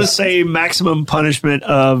gracious. going to say maximum punishment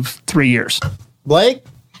of 3 years. Blake?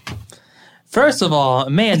 First of all,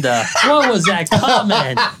 Amanda, what was that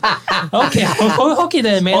comment? Okay,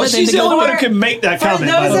 then, Amanda. Well, she's the only one who can make that For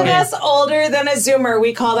comment, by those the of way. us older than a Zoomer,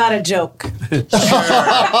 we call that a joke.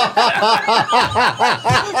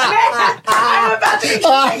 I'm about to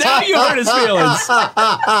Now you hurt his feelings.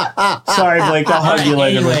 Sorry, Blake. I'll hug you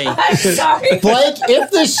later. Anyway, I'm sorry. Blake,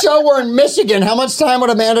 if this show were in Michigan, how much time would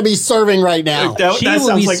Amanda be serving right now? she That will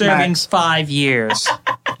sounds be like serving Max. 5 years.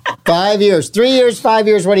 5 years. 3 years, 5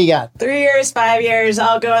 years. What do you got? 3 years, 5 years.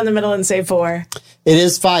 I'll go in the middle and say 4. It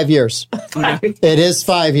is 5 years. It is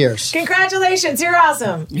 5 years. Congratulations, you're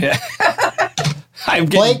awesome. Yeah. I'm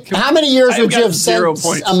Blake, getting. how many years I've would you got have 0 sent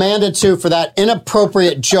points. Amanda to for that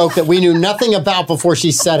inappropriate joke that we knew nothing about before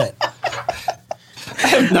she said it?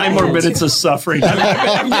 9 more minutes of suffering.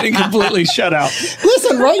 I'm getting completely shut out.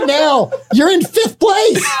 Listen, right now, you're in 5th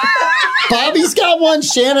place. Bobby's got 1,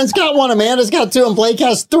 Shannon's got 1, Amanda's got 2, and Blake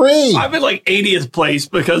has 3. I'm in like 80th place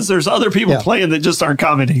because there's other people playing that just aren't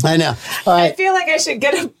commenting. I know. All I right. feel like I should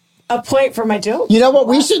get a point for my joke. You know what?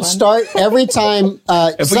 We should start every time.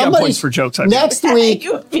 If we got points for jokes, I mean. next week.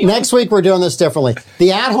 You would be- Next week we're doing this differently.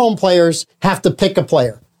 The at-home players have to pick a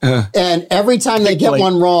player, and every time they get Blake.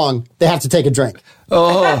 one wrong, they have to take a drink.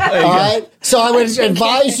 Oh, there you All go. right. So I would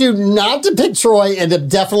advise you not to pick Troy and to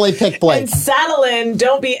definitely pick Blake. And saddle in,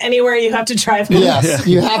 don't be anywhere you have to drive home. Yes,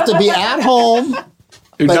 you have to be at home.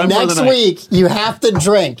 You're But done for the next night. week you have to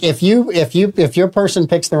drink if your person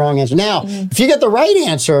picks the wrong answer. Now, if you get the right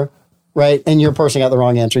answer, right, and your person got the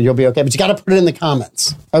wrong answer, you'll be okay. But you got to put it in the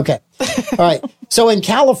comments. Okay. All right. So in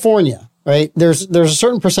California, right, there's a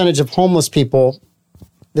certain percentage of homeless people.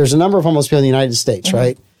 There's a number of homeless people in the United States,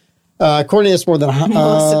 right? According to this, more than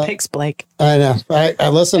Melissa picks Blake. I know. I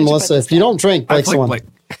listen, Melissa. If you don't drink, I Blake's the click one. Blake.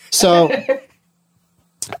 So,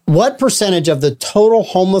 what percentage of the total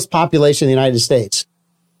homeless population in the United States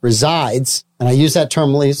resides, and I use that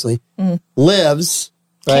term loosely, lives,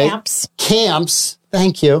 right? Camps,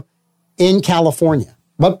 thank you, in California?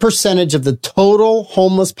 What percentage of the total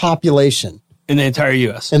homeless population In the entire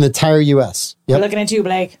U.S. in the entire U.S.? We're Yep. looking at you,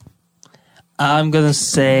 Blake. I'm going to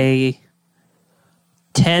say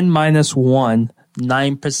 10 minus 1,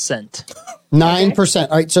 9%. 9%.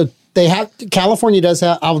 All right, so California does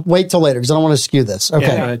have, I'll wait till later because I don't want to skew this. Okay.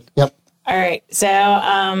 Yeah, go ahead. Yep. All right. So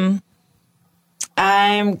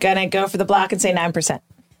I'm going to go for the block and say 9%.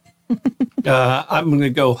 I'm going to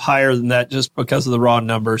go higher than that just because of the raw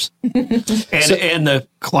numbers, and the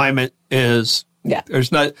climate is. Yeah.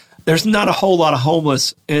 There's not a whole lot of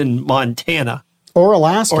homeless in Montana, Or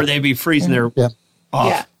Alaska. or they'd be freezing their Yep. off.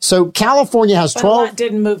 Yeah. So California has But a 12. lot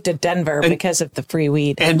didn't move to Denver because of the free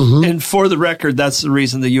weed. And and for the record, that's the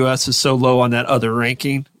reason the U.S. is so low on that other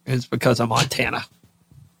ranking is because of Montana.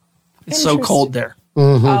 It's so cold there.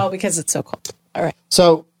 Oh, because it's so cold. All right.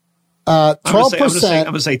 So 12%. I'm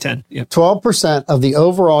going to say 10. Yep. 12% of the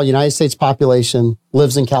overall United States population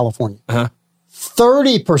lives in California.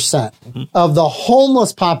 30% of the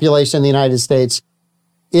homeless population in the United States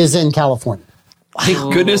is in California.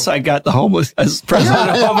 Thank goodness I got the homeless as president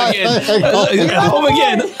of Home Again. At Home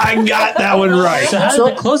Again, I got that one right. So how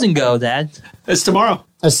did the closing go, Dad? It's tomorrow.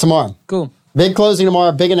 It's tomorrow. Cool. Big closing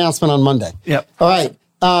tomorrow. Big announcement on Monday. Yep. All right.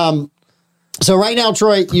 So right now,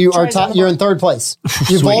 Troy, you're in 3rd place.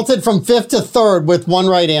 You vaulted from 5th to 3rd with one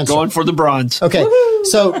right answer. Going for the bronze. Okay.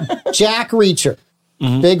 So Jack Reacher,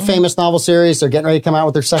 big famous novel series. They're getting ready to come out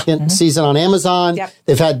with their second season on Amazon. Yep.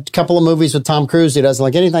 They've had a couple of movies with Tom Cruise. He doesn't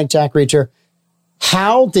like anything like Jack Reacher.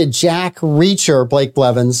 How did Jack Reacher, Blake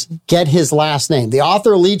Blevins, get his last name? The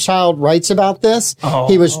author Lee Child writes about this.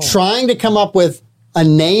 He was trying to come up with a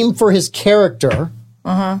name for his character.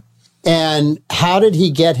 And how did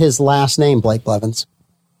he get his last name, Blake Blevins?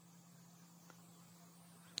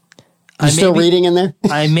 You still reading in there?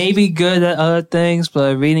 I may be good at other things,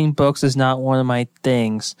 but reading books is not one of my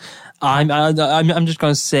things. I'm just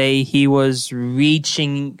going to say he was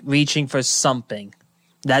reaching for something.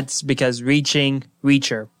 That's because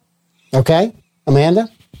reacher. Okay. Amanda?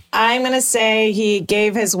 I'm going to say he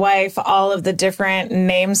gave his wife all of the different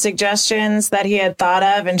name suggestions that he had thought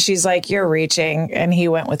of, and she's like, "You're reaching," and he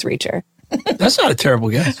went with Reacher. That's not a terrible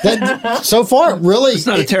guess. So far, really, It's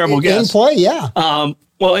not a terrible guess. In play, yeah.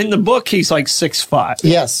 Well, in the book, he's like 6'5".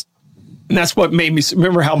 Yes. And that's what made me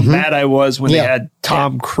remember how mad I was when they had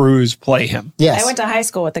Tom Cruise play him. Yes. I went to high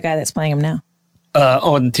school with the guy that's playing him now.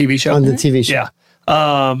 On the TV show. On the TV show.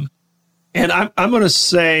 Yeah. And I'm going to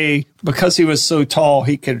say because he was so tall,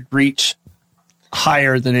 he could reach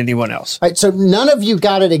higher than anyone else. All right, so none of you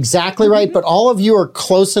got it exactly right, but all of you are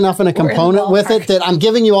close enough in a component with it that I'm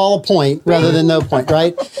giving you all a point rather than no point,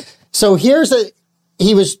 right? So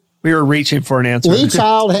We were reaching for an answer. Lee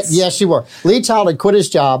Child, yes, you were. Lee Child had quit his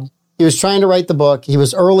job. He was trying to write the book. He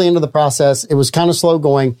was early into the process. It was kind of slow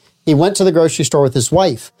going. He went to the grocery store with his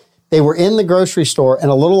wife. They were in the grocery store, and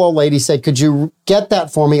a little old lady said, "Could you get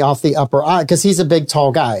that for me off the upper aisle?" Because he's a big,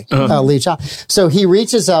 tall guy, Lee Child. So he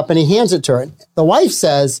reaches up and he hands it to her. The wife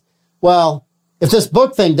says, "Well, if this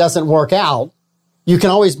book thing doesn't work out, you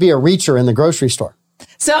can always be a reacher in the grocery store."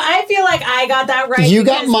 So I feel like I got that right. You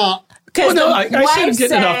got mom. Because I said him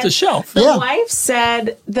getting it off the shelf. The wife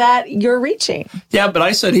said that you're reaching. Yeah, but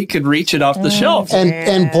I said he could reach it off the shelf.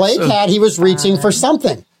 And Blake he was reaching for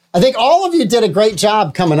something. I think all of you did a great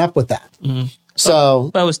job coming up with that. So,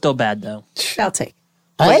 But it was still bad, though. I'll take.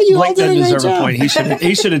 Hey, you all Blake did a doesn't great deserve a job. point.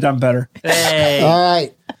 He should have done better. Hey. All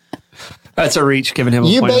right. That's a reach, giving him a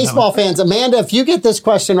You point. baseball fans, Amanda, if you get this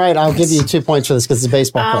question right, I'll give you 2 points for this because it's a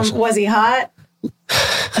baseball question. Was he hot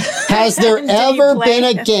Has there Did he ever play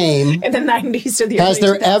been a game? in the 90s or the Has early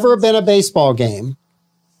there 2000s? ever been a baseball game?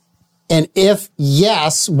 And if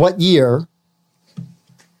yes, what year?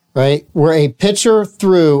 Right? Where a pitcher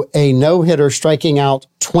threw a no-hitter striking out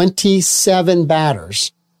 27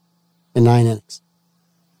 batters in 9 innings.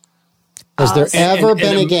 Has there ever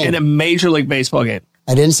been a game? In a Major League Baseball game.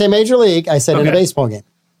 I didn't say Major League. I said in a Okay. baseball game.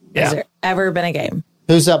 Yeah. Has there ever been a game?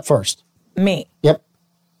 Who's up first? Me. Yep.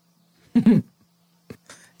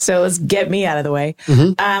 So let's get me out of the way.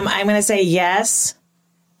 I'm going to say yes.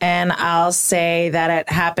 And I'll say that it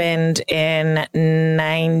happened in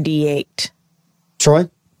 98. Troy?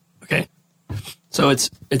 Okay. So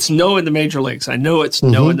it's no in the major leagues. I know it's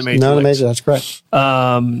no in the major No, the leagues. major. That's correct.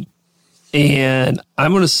 And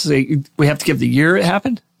I'm going to say we have to give the year it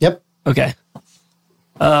happened. Yep. Okay.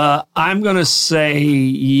 I'm going to say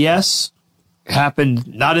yes, happened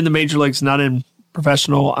not in the major leagues, not in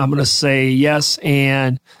professional. I'm going to say yes,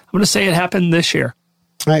 and I'm going to say it happened this year.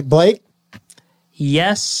 All right, Blake?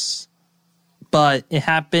 Yes, but it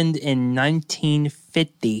happened in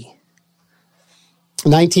 1950.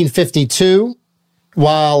 1952,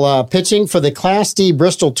 while pitching for the Class D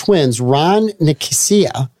Bristol Twins, Ron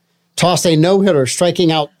Nicasia tossed a no-hitter,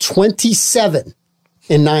 striking out 27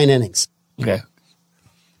 in 9 innings. Okay.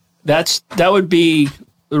 That would be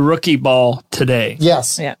the rookie ball today.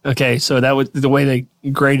 Yes. Yeah. Okay, so that would the way they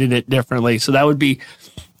graded it differently. So that'd be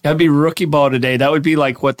rookie ball today. That would be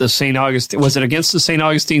like what the St. Augustine was it against the St.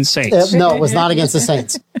 Augustine Saints? No, it was not against the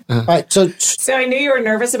Saints. All right, so So I knew you were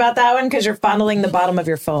nervous about that one because you're fondling the bottom of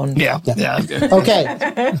your phone. Yeah.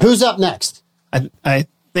 okay, who's up next? I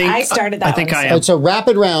think I started that I think one, I so- am. All right, so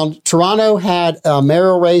rapid round. Toronto had a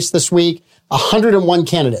mayoral race this week. 101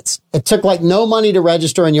 candidates. It took like no money to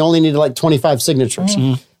register, and you only needed like 25 signatures.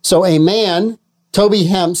 So a man, Toby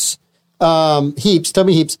Heaps,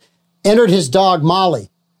 entered his dog Molly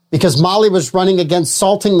because Molly was running against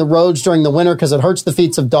salting the roads during the winter because it hurts the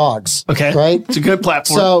feet of dogs. Okay. right? It's a good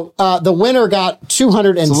platform. So the winner got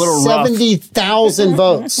 270,000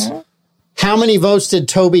 votes. How many votes did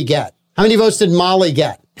Toby get? How many votes did Molly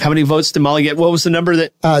get? How many votes did Molly get? What was the number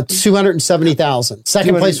that 270,000.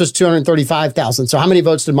 Second place was 235,000. So how many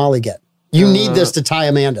votes did Molly get? You need this to tie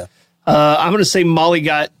Amanda. I'm going to say Molly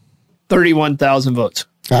got 31,000 votes.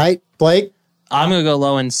 All right, Blake, I'm going to go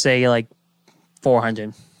low and say like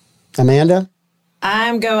 400. Amanda,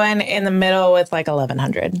 I'm going in the middle with like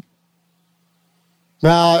 1,100.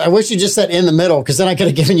 Well, I wish you just said in the middle because then I could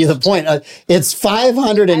have given you the point. It's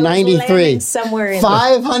 593. Somewhere in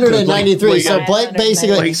 593. So Blake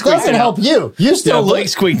basically doesn't help you. You still Blake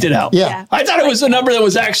squeaked it out. Yeah. I thought it was a number that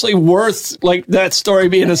was actually worth like that story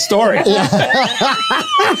being a story. Listen,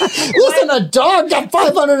 a dog got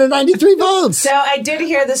 593 votes. So I did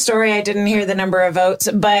hear the story. I didn't hear the number of votes,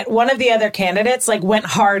 but one of the other candidates like went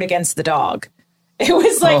hard against the dog. It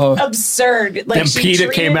was like absurd. Like then PETA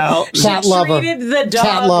came out. Cat lover. Treated the dog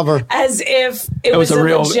Cat lover. as if it was a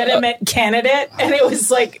real legitimate candidate, and it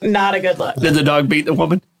was like not a good look. Did the dog beat the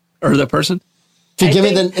woman or the person? If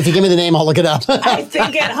you give me the name, I'll look it up. I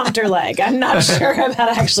think it humped her leg. I'm not sure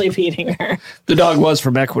about actually beating her. The dog was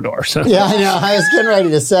from Ecuador. So yeah, I know. I was getting ready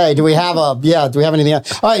to say, do we have anything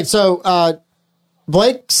else? All right, so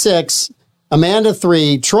Blake 6, Amanda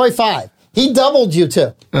 3, Troy 5. He doubled you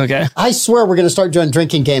two. Okay. I swear we're going to start doing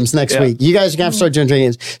drinking games next week. You guys are going to have to start doing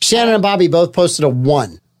drinking games. Shannon and Bobby both posted a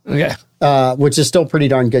 1. Okay. Which is still pretty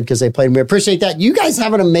darn good because they played. And we appreciate that. You guys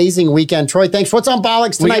have an amazing weekend. Troy, thanks. What's on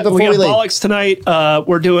Bollocks tonight before we leave? Bollocks tonight.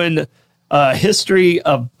 We're doing history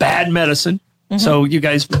of bad medicine. Mm-hmm. So you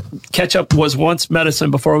guys, ketchup was once medicine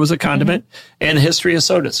before it was a condiment, and history of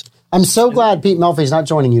sodas. I'm so glad Pete Melfi's not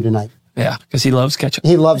joining you tonight. Yeah, because he loves ketchup.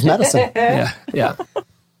 He loves medicine. Yeah.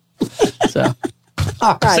 So,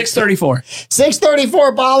 all right. 6:34.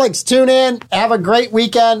 6:34 Bollocks. Tune in. Have a great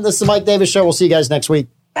weekend. This is the Mike Davis Show. We'll see you guys next week.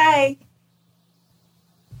 Bye.